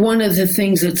think one of the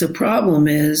things that's a problem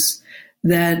is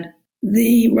that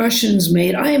the Russians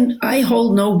made. I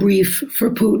hold no brief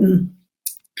for Putin.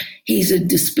 He's a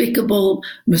despicable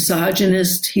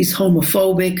misogynist. He's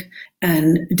homophobic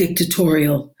and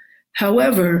dictatorial.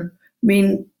 However, I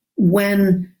mean,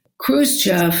 when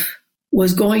Khrushchev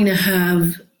was going to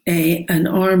have an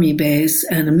army base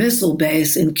and a missile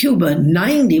base in Cuba,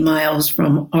 90 miles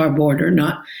from our border,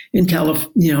 not in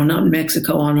California, not in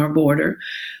Mexico on our border,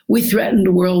 we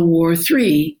threatened World War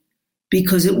III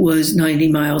because it was 90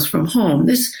 miles from home.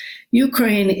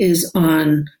 Ukraine is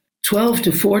on 12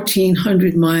 to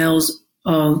 1,400 miles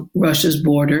of Russia's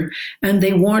border, and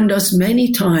they warned us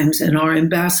many times, and our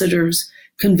ambassadors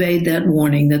conveyed that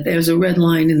warning that there's a red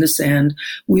line in the sand.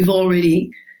 We've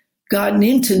already gotten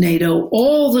into NATO,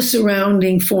 all the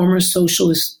surrounding former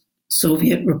socialist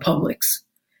Soviet republics.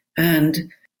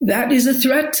 And that is a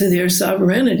threat to their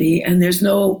sovereignty, and there's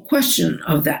no question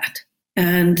of that.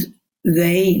 And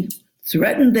they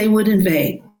threatened they would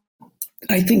invade.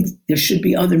 I think there should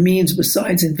be other means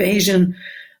besides invasion.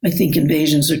 I think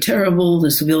invasions are terrible.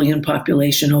 The civilian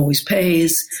population always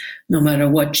pays, no matter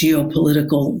what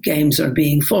geopolitical games are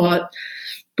being fought.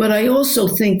 But I also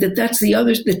think that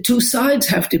the two sides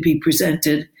have to be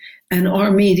presented, and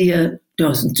our media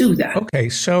doesn't do that. Okay,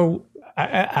 so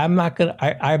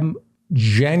I'm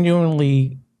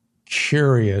genuinely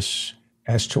curious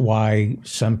as to why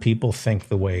some people think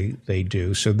the way they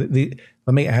do. So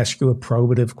let me ask you a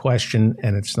probative question,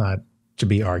 and it's not to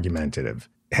be argumentative.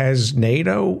 Has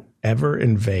NATO ever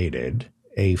invaded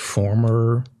a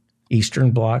former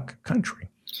Eastern Bloc country?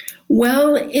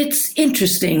 Well, it's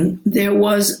interesting. There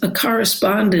was a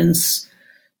correspondence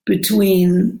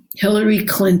between Hillary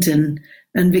Clinton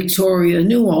and Victoria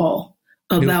Nuland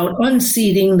about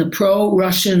unseating the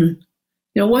pro-Russian.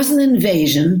 It wasn't an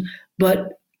invasion,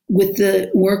 but with the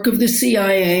work of the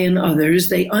CIA and others,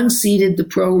 they unseated the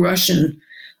pro-Russian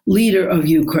leader of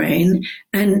Ukraine.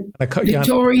 And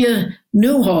Victoria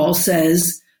Nuland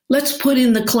says, let's put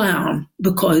in the clown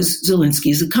because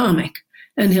Zelensky's a comic.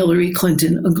 And Hillary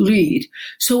Clinton agreed.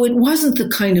 So it wasn't the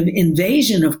kind of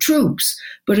invasion of troops,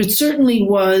 but it certainly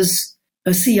was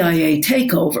a CIA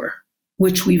takeover,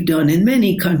 which we've done in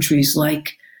many countries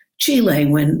like Chile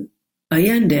when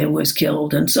Allende was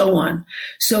killed and so on.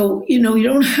 So, you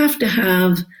don't have to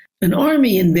have an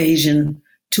army invasion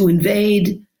to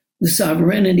invade the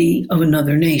sovereignty of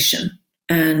another nation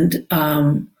and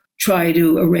try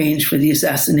to arrange for the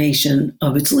assassination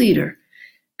of its leader.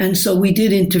 And so we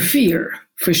did interfere,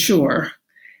 for sure.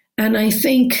 And I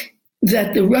think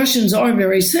that the Russians are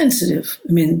very sensitive.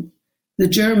 I mean, the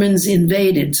Germans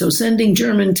invaded, so sending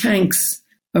German tanks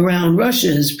around Russia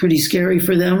is pretty scary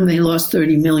for them. They lost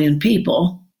 30 million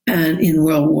people in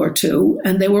World War II.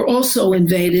 And they were also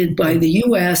invaded by the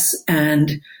US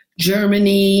and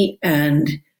Germany and,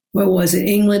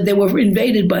 England? They were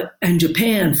invaded and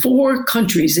Japan. 4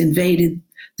 countries invaded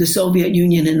the Soviet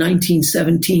Union in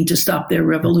 1917 to stop their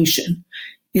revolution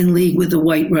in league with the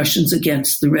White Russians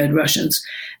against the Red Russians.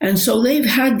 And so they've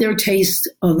had their taste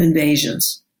of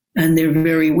invasions, and they're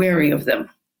very wary of them.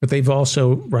 But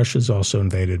Russia's also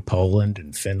invaded Poland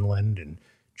and Finland and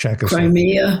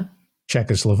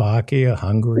Czechoslovakia,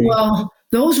 Hungary. Well,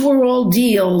 those were all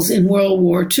deals in World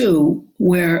War II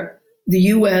where the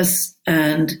U.S.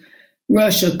 and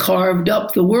Russia carved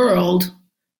up the world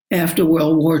after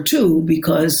World War II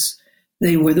because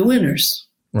they were the winners.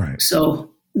 Right. So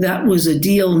that was a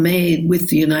deal made with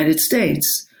the United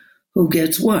States. Who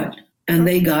gets what? And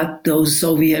they got those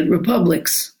Soviet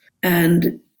republics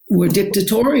and were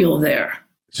dictatorial there.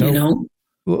 So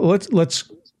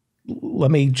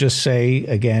let me just say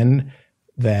again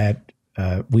that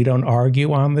we don't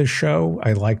argue on this show.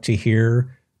 I like to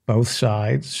hear both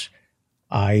sides.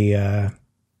 I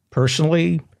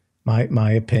personally,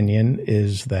 my opinion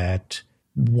is that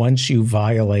once you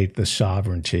violate the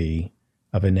sovereignty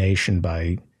of a nation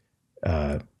by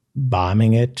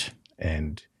bombing it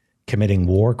and committing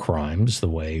war crimes the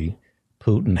way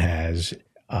Putin has,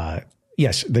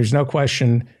 yes, there's no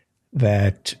question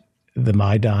that the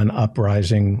Maidan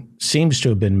uprising seems to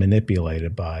have been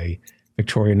manipulated by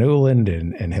Victoria Nuland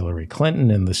and Hillary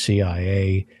Clinton and the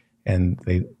CIA, and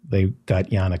they got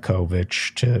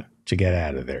Yanukovych to get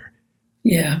out of there.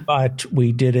 Yeah. But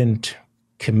we didn't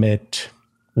commit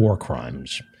war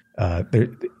crimes.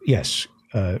 Yes.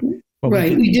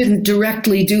 Right. We didn't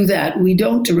directly do that. We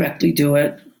don't directly do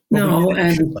it. Well,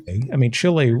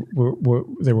 Chile,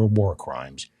 there were war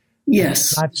crimes.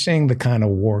 Yes. I'm not saying the kind of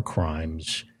war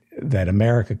crimes that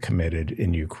America committed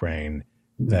in Ukraine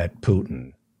that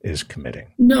Putin is committing.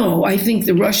 No, I think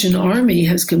the Russian army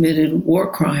has committed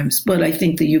war crimes, but I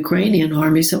think the Ukrainian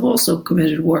armies have also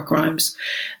committed war crimes.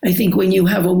 I think when you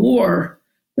have a war,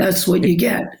 that's what you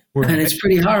get, and it's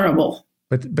pretty horrible.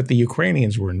 But the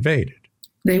Ukrainians were invaded.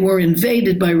 They were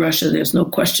invaded by Russia, there's no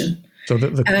question. So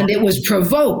and it was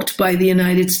provoked by the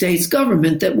United States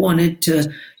government that wanted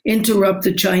to interrupt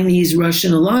the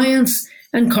Chinese-Russian alliance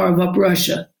and carve up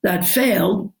Russia. That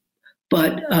failed,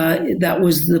 but that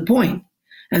was the point.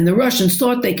 And the Russians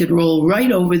thought they could roll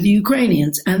right over the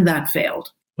Ukrainians, and that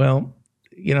failed. Well,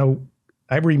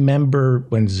 I remember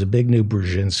when Zbigniew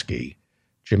Brzezinski,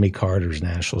 Jimmy Carter's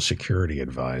national security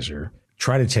advisor,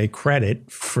 tried to take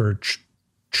credit for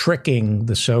tricking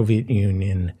the Soviet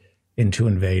Union into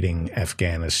invading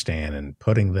Afghanistan and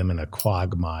putting them in a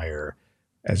quagmire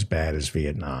as bad as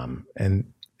Vietnam. And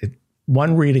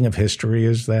one reading of history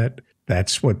is that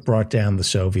that's what brought down the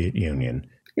Soviet Union.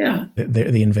 Yeah.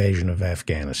 The invasion of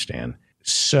Afghanistan.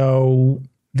 So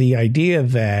the idea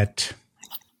that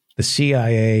the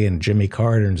CIA and Jimmy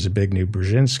Carter and Zbigniew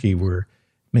Brzezinski were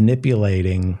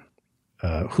manipulating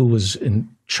who was in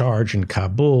charge in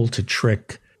Kabul to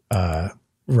trick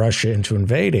Russia into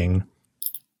invading.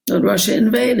 But Russia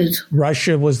invaded.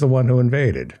 Russia was the one who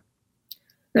invaded.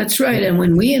 That's right. And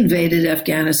when we invaded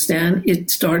Afghanistan,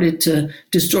 it started to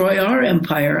destroy our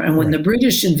empire. And when the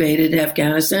British invaded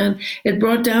Afghanistan, it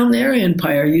brought down their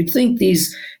empire. You'd think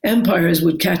these empires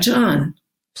would catch on.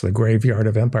 It's the graveyard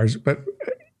of empires. But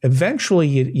eventually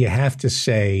you have to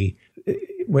say,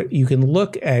 you can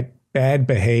look at bad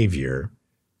behavior,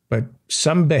 but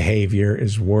some behavior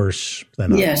is worse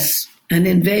than others. Yes. An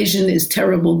invasion is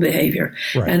terrible behavior.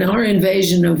 Right. And our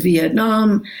invasion of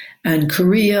Vietnam and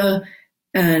Korea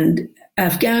and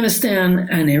Afghanistan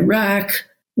and Iraq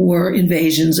were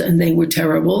invasions, and they were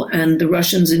terrible. And the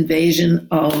Russians' invasion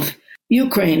of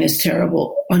Ukraine is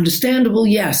terrible. Understandable,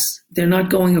 yes. They're not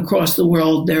going across the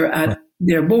world. They're at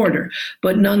their border.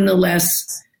 But nonetheless,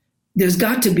 there's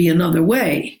got to be another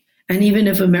way. And even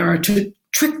if America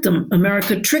tricked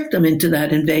them into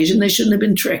that invasion, they shouldn't have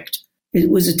been tricked. It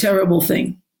was a terrible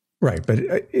thing. Right. But,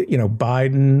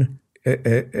 Biden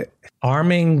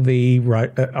arming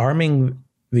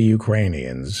the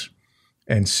Ukrainians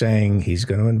and saying he's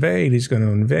going to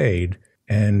invade,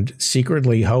 and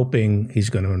secretly hoping he's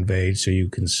going to invade so you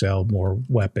can sell more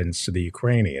weapons to the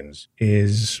Ukrainians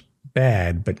is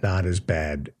bad, but not as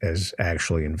bad as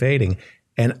actually invading.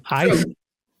 And I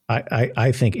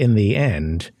think in the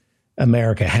end,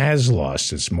 America has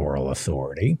lost its moral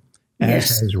authority,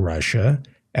 as has Russia,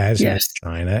 as has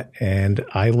China. And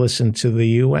I listen to the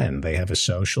UN. They have a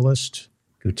socialist,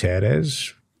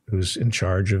 Guterres, who's in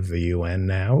charge of the UN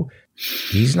now.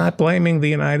 He's not blaming the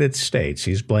United States.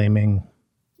 He's blaming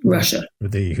Russia for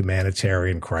the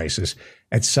humanitarian crisis.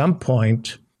 At some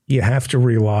point, you have to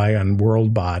rely on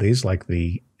world bodies like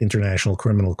the International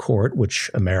Criminal Court,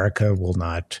 which America will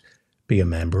not be a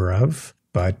member of.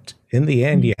 But in the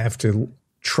end, you have to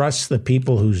trust the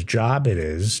people whose job it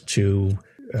is to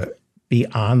be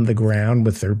on the ground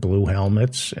with their blue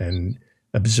helmets and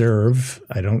observe.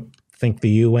 I don't think the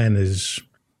UN is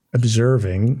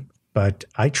observing, but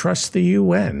I trust the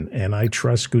UN and I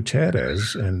trust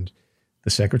Guterres and the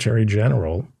Secretary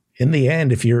General. In the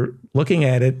end, if you're looking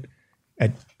at it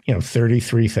at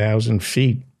 33,000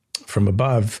 feet from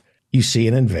above, you see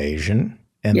an invasion.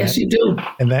 And yes, you do.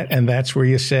 And that's where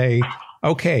you say,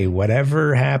 okay,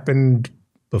 whatever happened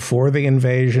before the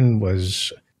invasion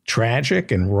was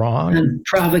tragic and wrong. And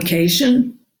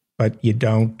provocation. But you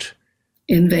don't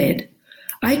invade.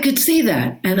 I could see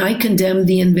that. And I condemned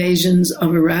the invasions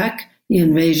of Iraq, the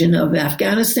invasion of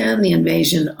Afghanistan, the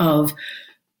invasion of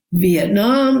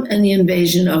Vietnam, and the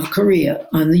invasion of Korea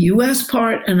on the U.S.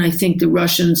 part. And I think the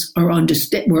Russians were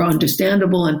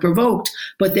understandable and provoked,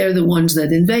 but they're the ones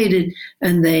that invaded,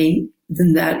 and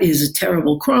then that is a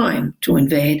terrible crime to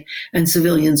invade, and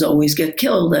civilians always get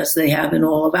killed, as they have in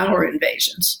all of our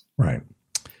invasions. Right.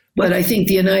 But I think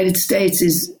the United States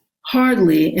is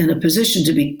hardly in a position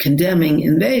to be condemning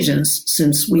invasions,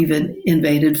 since we've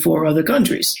invaded 4 other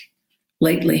countries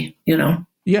lately,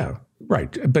 Yeah.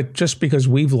 Right. But just because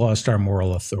we've lost our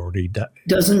moral authority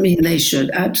doesn't mean they should.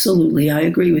 Absolutely. I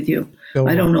agree with you.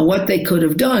 I don't know what they could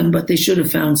have done, but they should have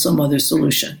found some other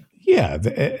solution. Yeah.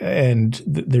 And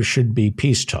there should be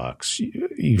peace talks.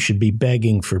 You should be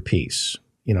begging for peace.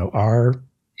 You know,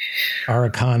 our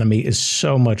economy is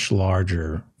so much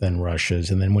larger than Russia's.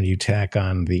 And then when you tack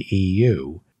on the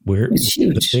EU, we're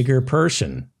the bigger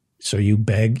person. So you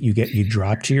beg, you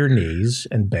drop to your knees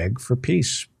and beg for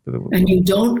peace. And you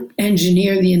don't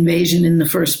engineer the invasion in the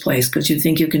first place because you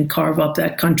think you can carve up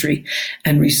that country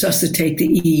and resuscitate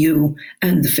the EU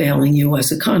and the failing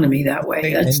U.S. economy that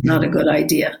way. That's not a good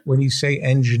idea. When you say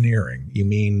engineering, you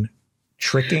mean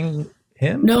tricking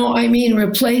him? No, I mean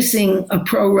replacing a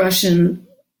pro-Russian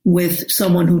with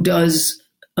someone who does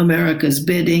America's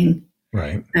bidding.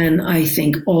 Right. And I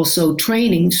think also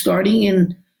training, starting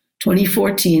in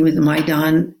 2014 with the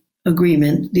Maidan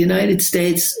agreement, the United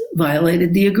States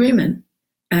violated the agreement,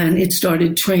 and it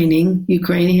started training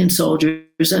Ukrainian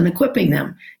soldiers and equipping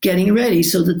them, getting ready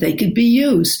so that they could be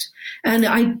used. And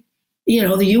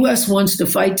the U.S. wants to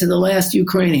fight to the last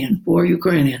Ukrainian or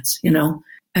Ukrainians,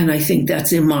 and I think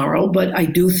that's immoral. But I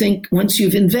do think once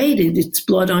you've invaded, it's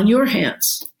blood on your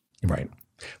hands. Right.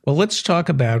 Well, let's talk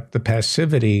about the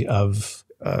passivity of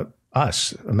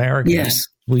us, Americans. Yes.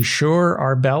 We sure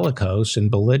are bellicose and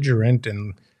belligerent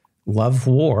and love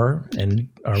war and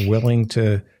are willing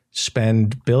to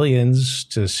spend billions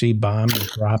to see bombs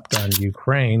dropped on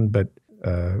Ukraine. But,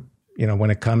 when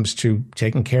it comes to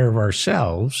taking care of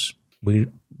ourselves, we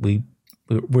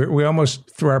almost,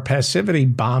 through our passivity,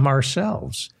 bomb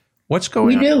ourselves. What's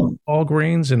going on with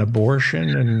Walgreens and abortion?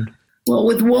 And well,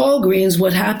 with Walgreens,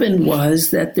 what happened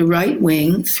was that the right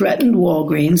wing threatened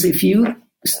Walgreens,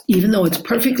 even though it's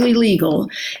perfectly legal,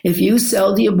 if you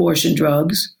sell the abortion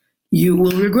drugs, you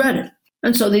will regret it.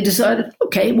 And so they decided,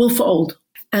 okay, we'll fold.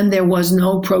 And there was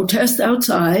no protest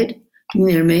outside.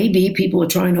 There may be, people are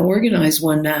trying to organize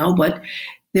one now, but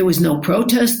there was no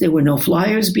protest. There were no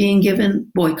flyers being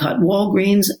given, boycott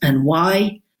Walgreens. And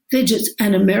why?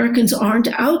 And Americans aren't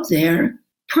out there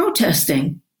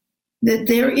protesting. That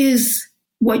there is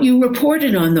what you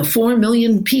reported on, the 4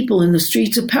 million people in the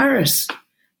streets of Paris,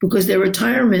 because their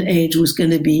retirement age was going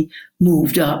to be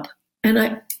moved up.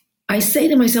 And I say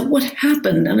to myself, what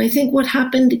happened? And I think what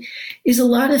happened is a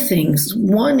lot of things.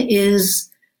 One is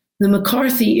the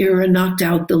McCarthy era knocked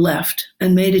out the left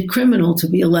and made it criminal to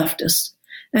be a leftist.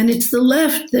 And it's the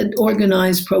left that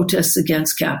organized protests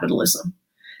against capitalism.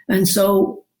 And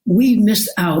so we missed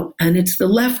out. And it's the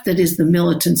left that is the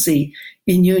militancy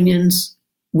in unions.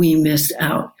 We missed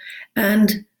out.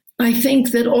 And I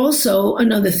think that also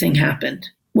another thing happened.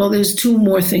 Well, there's two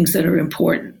more things that are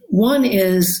important. One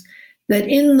is that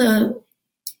in the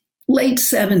late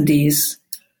 70s,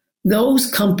 those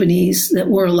companies that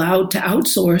were allowed to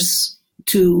outsource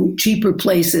to cheaper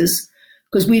places,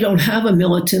 because we don't have a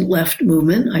militant left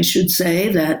movement, I should say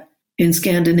that in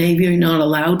Scandinavia, you're not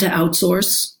allowed to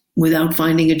outsource without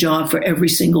finding a job for every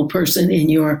single person in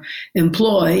your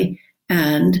employ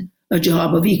and a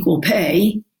job of equal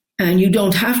pay. And you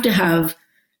don't have to have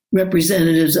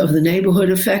representatives of the neighborhood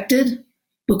affected,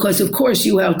 because, of course,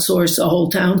 you outsource, a whole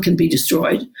town can be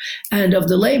destroyed, and of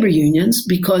the labor unions,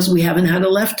 because we haven't had a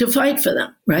left to fight for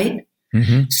them, right?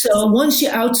 Mm-hmm. So once you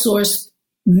outsource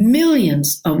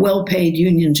millions of well-paid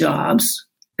union jobs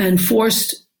and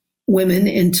forced women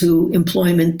into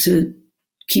employment to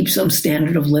keep some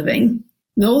standard of living,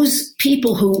 those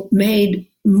people who made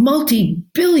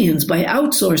multi-billions by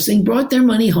outsourcing brought their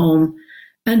money home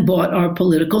and bought our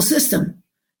political system.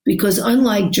 Because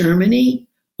unlike Germany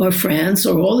or France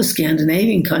or all the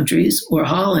Scandinavian countries or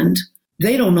Holland,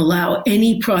 they don't allow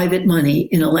any private money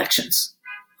in elections.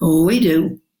 Oh, we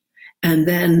do. And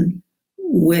then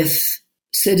with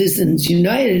Citizens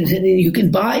United, you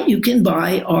can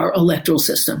buy our electoral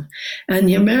system. And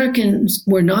the Americans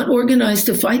were not organized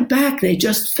to fight back. They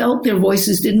just felt their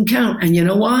voices didn't count. And you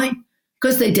know why?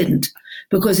 Because they didn't.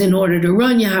 Because in order to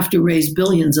run, you have to raise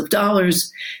billions of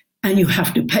dollars and you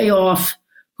have to pay off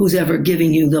who's ever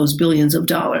giving you those billions of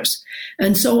dollars.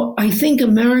 And so I think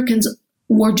Americans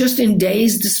were just in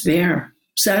dazed despair,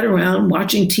 sat around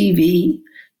watching TV,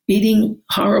 eating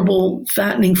horrible,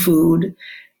 fattening food,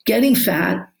 getting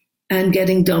fat and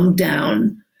getting dumbed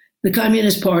down. The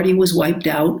Communist Party was wiped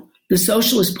out. The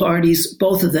Socialist parties,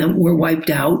 both of them, were wiped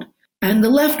out. And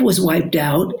the left was wiped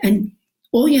out. And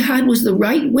all you had was the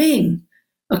right wing,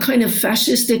 a kind of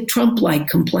fascistic Trump-like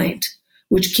complaint,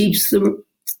 which keeps the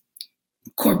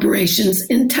corporations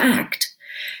intact.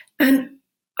 And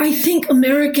I think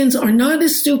Americans are not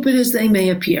as stupid as they may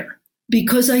appear,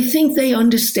 because I think they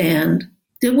understand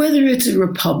that whether it's a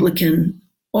Republican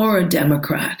or a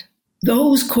Democrat,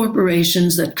 those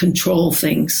corporations that control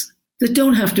things that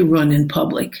don't have to run in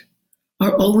public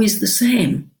are always the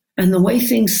same. And the way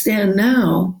things stand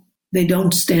now, they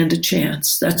don't stand a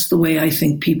chance. That's the way I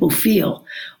think people feel.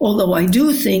 Although I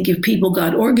do think if people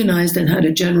got organized and had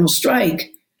a general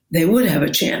strike, they would have a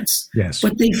chance. Yes.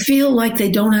 But they feel like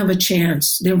they don't have a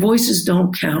chance. Their voices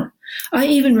don't count. I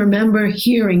even remember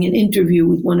hearing an interview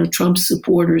with one of Trump's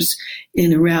supporters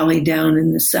in a rally down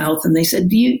in the South, and they said,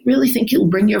 "Do you really think he'll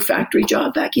bring your factory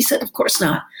job back?" He said, "Of course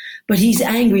not. But he's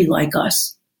angry like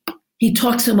us. He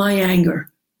talks to my anger.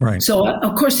 Right. So,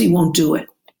 of course, he won't do it."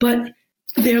 But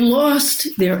they're lost,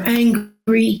 they're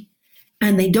angry,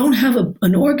 and they don't have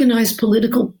an organized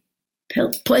political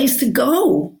place to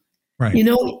go. Right. You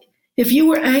know, if you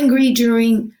were angry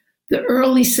during the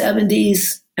early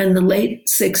 70s and the late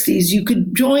 60s, you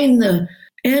could join the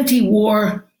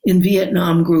anti-war in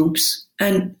Vietnam groups,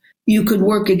 and you could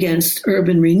work against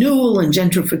urban renewal and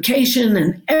gentrification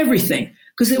and everything,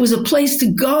 because there was a place to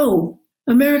go.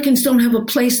 Americans don't have a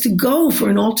place to go for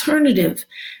an alternative.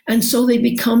 And so they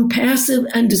become passive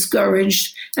and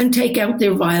discouraged and take out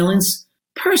their violence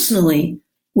personally,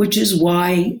 which is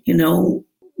why, you know,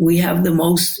 we have the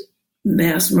most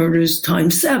mass murders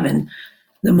times 7,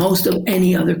 the most of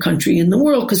any other country in the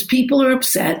world, because people are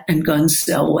upset and guns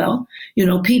sell well. You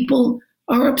know, people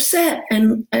are upset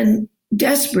and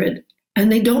desperate,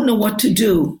 and they don't know what to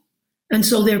do. And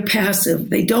so they're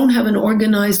passive. They don't have an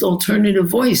organized alternative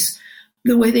voice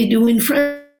the way they do in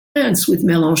France with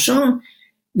Mélenchon,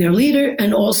 their leader,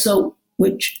 and also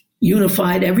which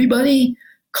unified everybody: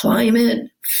 climate,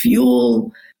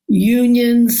 fuel,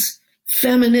 unions,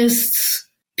 feminists,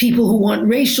 people who want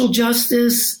racial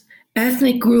justice,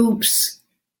 ethnic groups,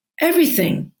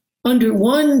 everything under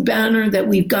one banner that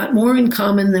we've got more in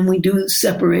common than we do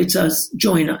separates us,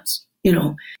 join us. You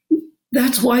know,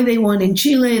 that's why they won in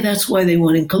Chile. That's why they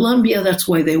won in Colombia. That's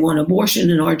why they won abortion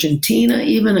in Argentina,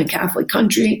 even a Catholic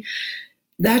country.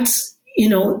 That's, you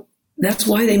know, that's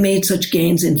why they made such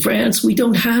gains in France. We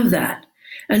don't have that.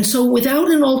 And so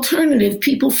without an alternative,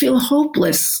 people feel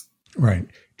hopeless. Right.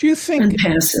 Do you think, and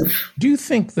passive. Do you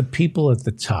think the people at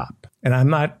the top, and I'm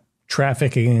not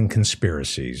trafficking in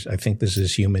conspiracies, I think this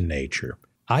is human nature.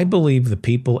 I believe the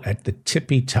people at the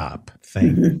tippy top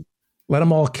think, let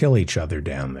them all kill each other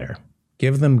down there.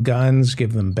 Give them guns,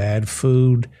 give them bad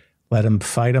food, let them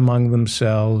fight among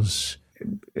themselves.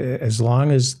 As long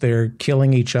as they're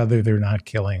killing each other, they're not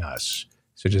killing us.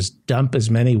 So just dump as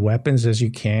many weapons as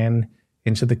you can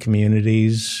into the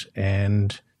communities.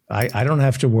 And I don't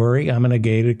have to worry. I'm in a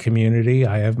gated community.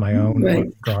 I have my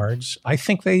own guards. I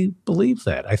think they believe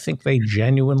that. I think they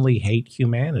genuinely hate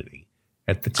humanity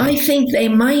at the time. I think they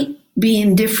might be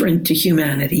indifferent to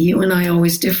humanity. You and I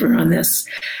always differ on this.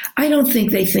 I don't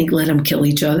think they think let them kill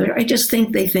each other. I just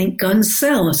think they think guns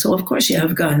sell. So of course you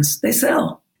have guns. They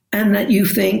sell. And that you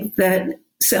think that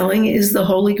selling is the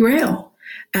holy grail.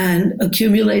 And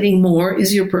accumulating more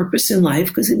is your purpose in life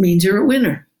because it means you're a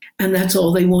winner. And that's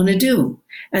all they want to do.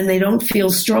 And they don't feel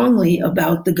strongly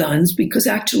about the guns because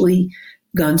actually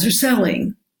guns are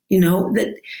selling. You know,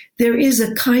 that there is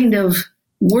a kind of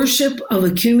worship of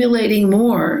accumulating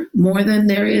more than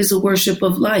there is a worship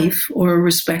of life or a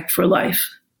respect for life.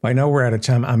 I know we're out of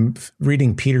time. I'm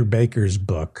reading Peter Baker's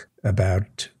book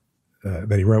about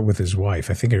that he wrote with his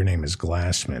wife. I think her name is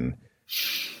Glassman,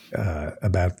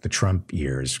 about the Trump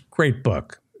years. Great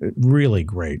book, really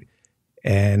great.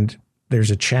 And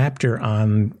there's a chapter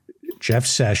on Jeff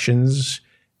Sessions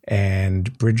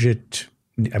and Bridget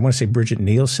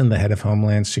Nielsen, the head of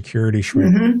Homeland Security.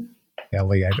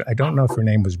 Ellie, I don't know if her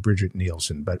name was Bridget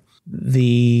Nielsen, but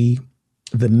the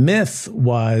myth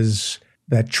was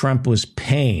that Trump was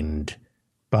pained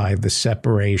by the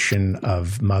separation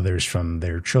of mothers from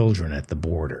their children at the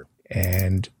border.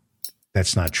 And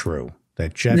that's not true.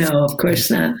 No, of course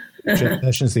not. Jeff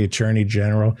Sessions, the Attorney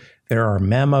General, there are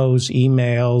memos,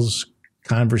 emails,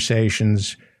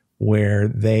 conversations where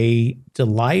they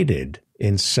delighted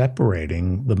in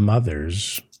separating the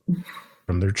mothers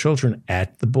from their children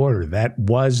at the border. That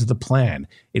was the plan.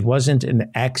 It wasn't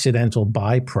an accidental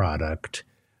byproduct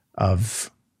of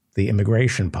the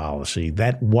immigration policy.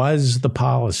 That was the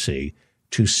policy,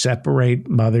 to separate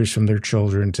mothers from their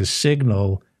children, to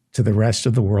signal to the rest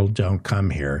of the world, don't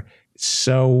come here.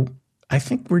 So I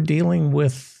think we're dealing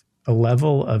with a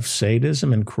level of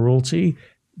sadism and cruelty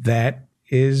that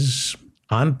is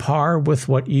on par with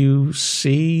what you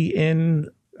see in,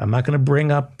 I'm not going to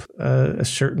bring up a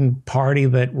certain party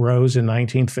that rose in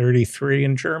 1933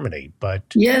 in Germany, but...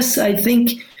 Yes, I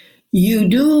think you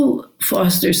do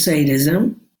foster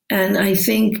sadism, and I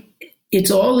think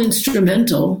it's all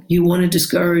instrumental. You want to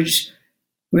discourage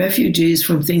refugees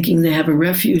from thinking they have a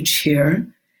refuge here.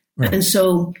 Right. And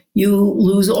so you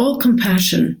lose all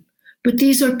compassion. But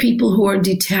these are people who are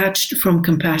detached from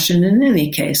compassion in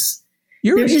any case.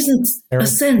 There isn't a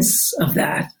sense of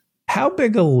that. How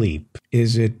big a leap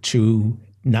is it to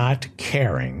not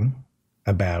caring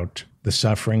about the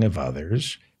suffering of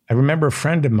others? I remember a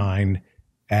friend of mine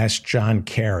asked John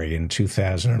Kerry in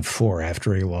 2004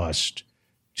 after he lost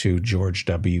to George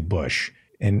W. Bush.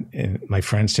 And my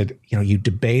friend said, you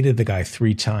debated the guy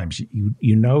 3 times.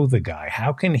 You know the guy.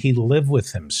 How can he live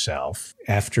with himself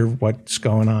after what's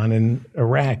going on in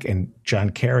Iraq? And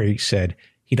John Kerry said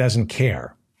he doesn't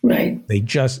care. Right.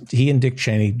 He and Dick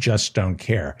Cheney just don't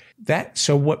care.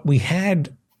 So what we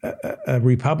had a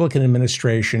Republican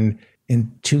administration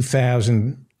in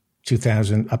 2000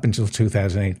 up until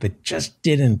 2008 that just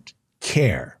didn't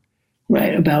care.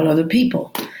 Right, about other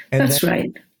people. That's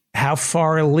right. How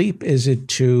far a leap is it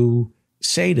to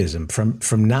sadism,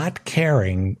 from not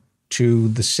caring to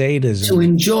the sadism? To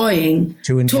enjoying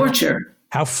torture.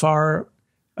 How far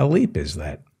a leap is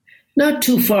that? Not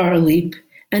too far a leap.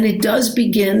 And it does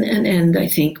begin and end, I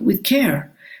think, with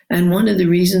care. And one of the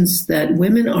reasons that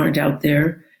women aren't out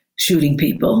there shooting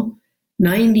people,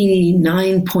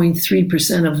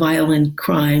 99.3% of violent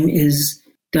crime is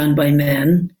done by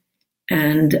men,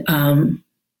 and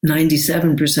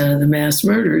 97% of the mass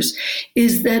murders,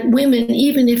 is that women,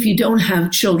 even if you don't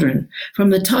have children, from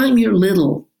the time you're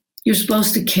little, you're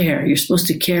supposed to care. You're supposed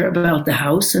to care about the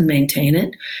house and maintain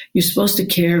it. You're supposed to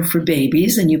care for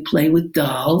babies and you play with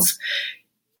dolls.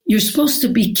 You're supposed to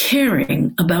be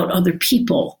caring about other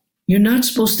people. You're not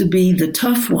supposed to be the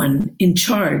tough one in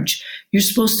charge. You're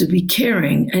supposed to be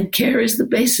caring, and care is the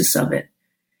basis of it.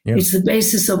 Yep. It's the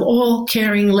basis of all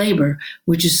caring labor,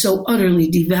 which is so utterly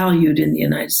devalued in the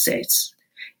United States.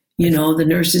 The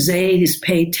nurse's aide is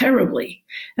paid terribly,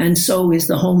 and so is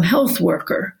the home health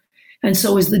worker, and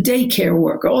so is the daycare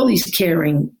worker, all these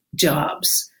caring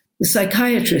jobs. The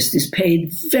psychiatrist is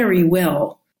paid very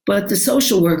well, but the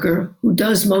social worker, who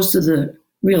does most of the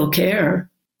real care,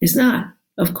 is not,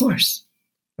 of course.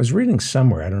 I was reading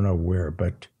somewhere, I don't know where,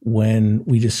 but when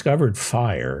we discovered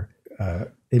fire,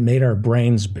 it made our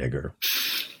brains bigger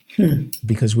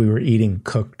because we were eating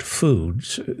cooked food.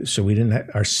 So we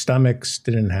our stomachs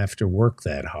didn't have to work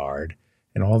that hard,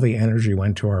 and all the energy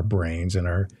went to our brains, and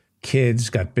our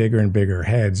kids got bigger and bigger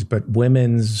heads, but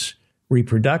women's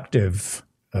reproductive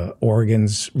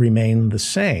organs remain the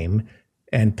same,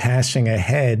 and passing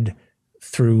ahead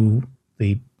through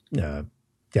the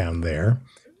down there.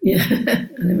 Yeah,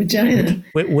 the vagina.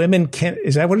 Women can.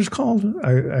 Is that what it's called?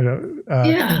 I don't.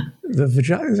 Yeah. The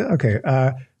vagina. Okay.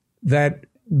 That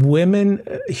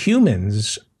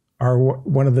humans are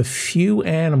one of the few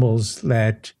animals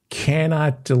that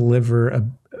cannot deliver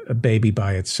a baby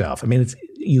by itself. I mean,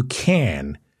 you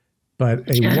can, but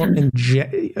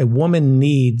a woman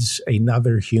needs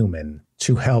another human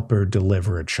to help her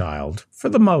deliver a child for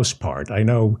the most part. I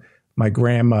know my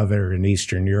grandmother in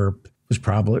Eastern Europe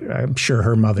I'm sure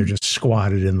her mother just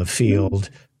squatted in the field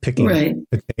picking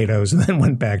potatoes and then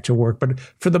went back to work. But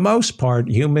for the most part,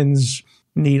 humans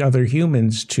need other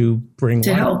humans to bring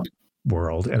life to the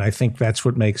world. And I think that's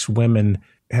what makes women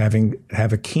have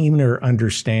a keener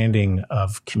understanding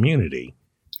of community.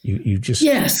 You just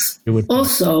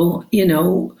Also,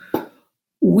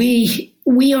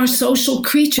 we are social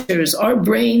creatures. Our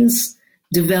brains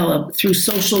develop through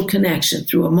social connection,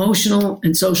 through emotional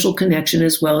and social connection,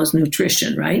 as well as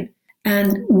nutrition, right?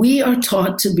 And we are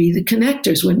taught to be the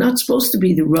connectors. We're not supposed to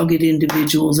be the rugged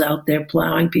individuals out there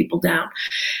plowing people down.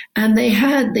 And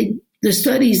the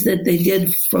studies that they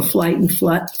did for fight and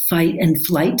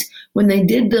flight, when they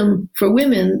did them for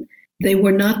women, they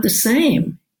were not the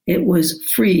same. It was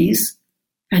freeze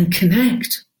and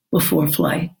connect before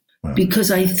flight. Wow.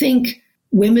 Because I think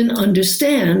women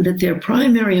understand that their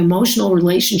primary emotional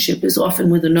relationship is often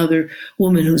with another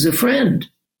woman who's a friend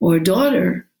or a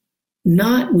daughter,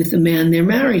 not with the man they're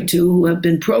married to, who have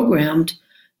been programmed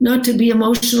not to be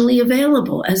emotionally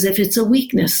available, as if it's a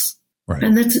weakness. Right.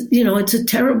 And that's, it's a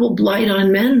terrible blight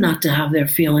on men not to have their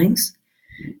feelings.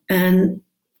 And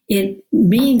it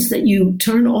means that you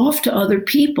turn off to other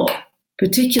people,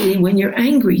 particularly when you're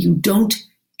angry. You don't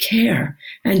care.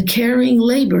 And caring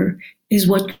labor is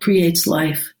what creates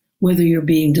life, whether you're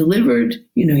being delivered,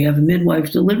 you have a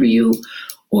midwife deliver you,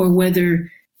 or whether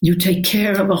you take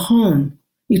care of a home,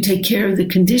 you take care of the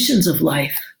conditions of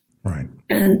life. Right.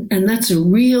 And that's a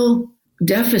real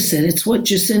deficit. It's what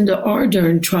Jacinda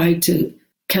Ardern tried to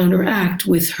counteract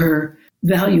with her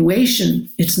valuation.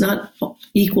 It's not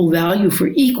equal value for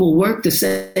equal work, the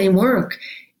same work.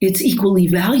 It's equally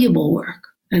valuable work.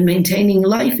 And maintaining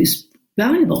life is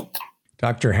valuable.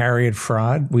 Dr. Harriet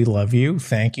Fraud, we love you.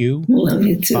 Thank you. Love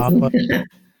you too. Follow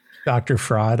Dr.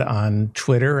 Fraud on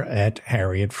Twitter at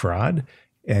Harriet Fraud.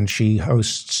 And she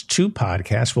hosts 2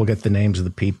 podcasts. We'll get the names of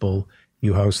the people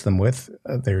you host them with.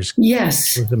 There's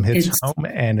Wisdom Hits Home,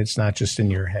 and It's Not Just in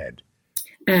Your Head.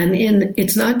 And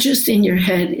It's Not Just in Your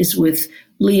Head is with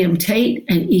Liam Tate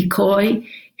and Ikoi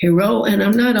Hiro. And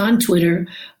I'm not on Twitter,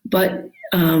 but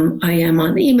I am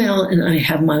on email, and I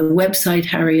have my website,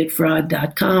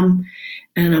 harrietfraud.com.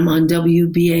 And I'm on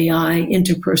WBAI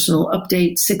Interpersonal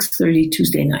Update, 6:30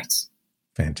 Tuesday nights.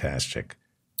 Fantastic.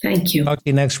 Thank you. Talk to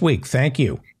you next week. Thank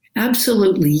you.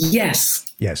 Absolutely.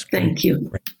 Yes. Yes. Thank you.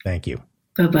 Great. Thank you.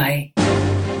 Bye-bye.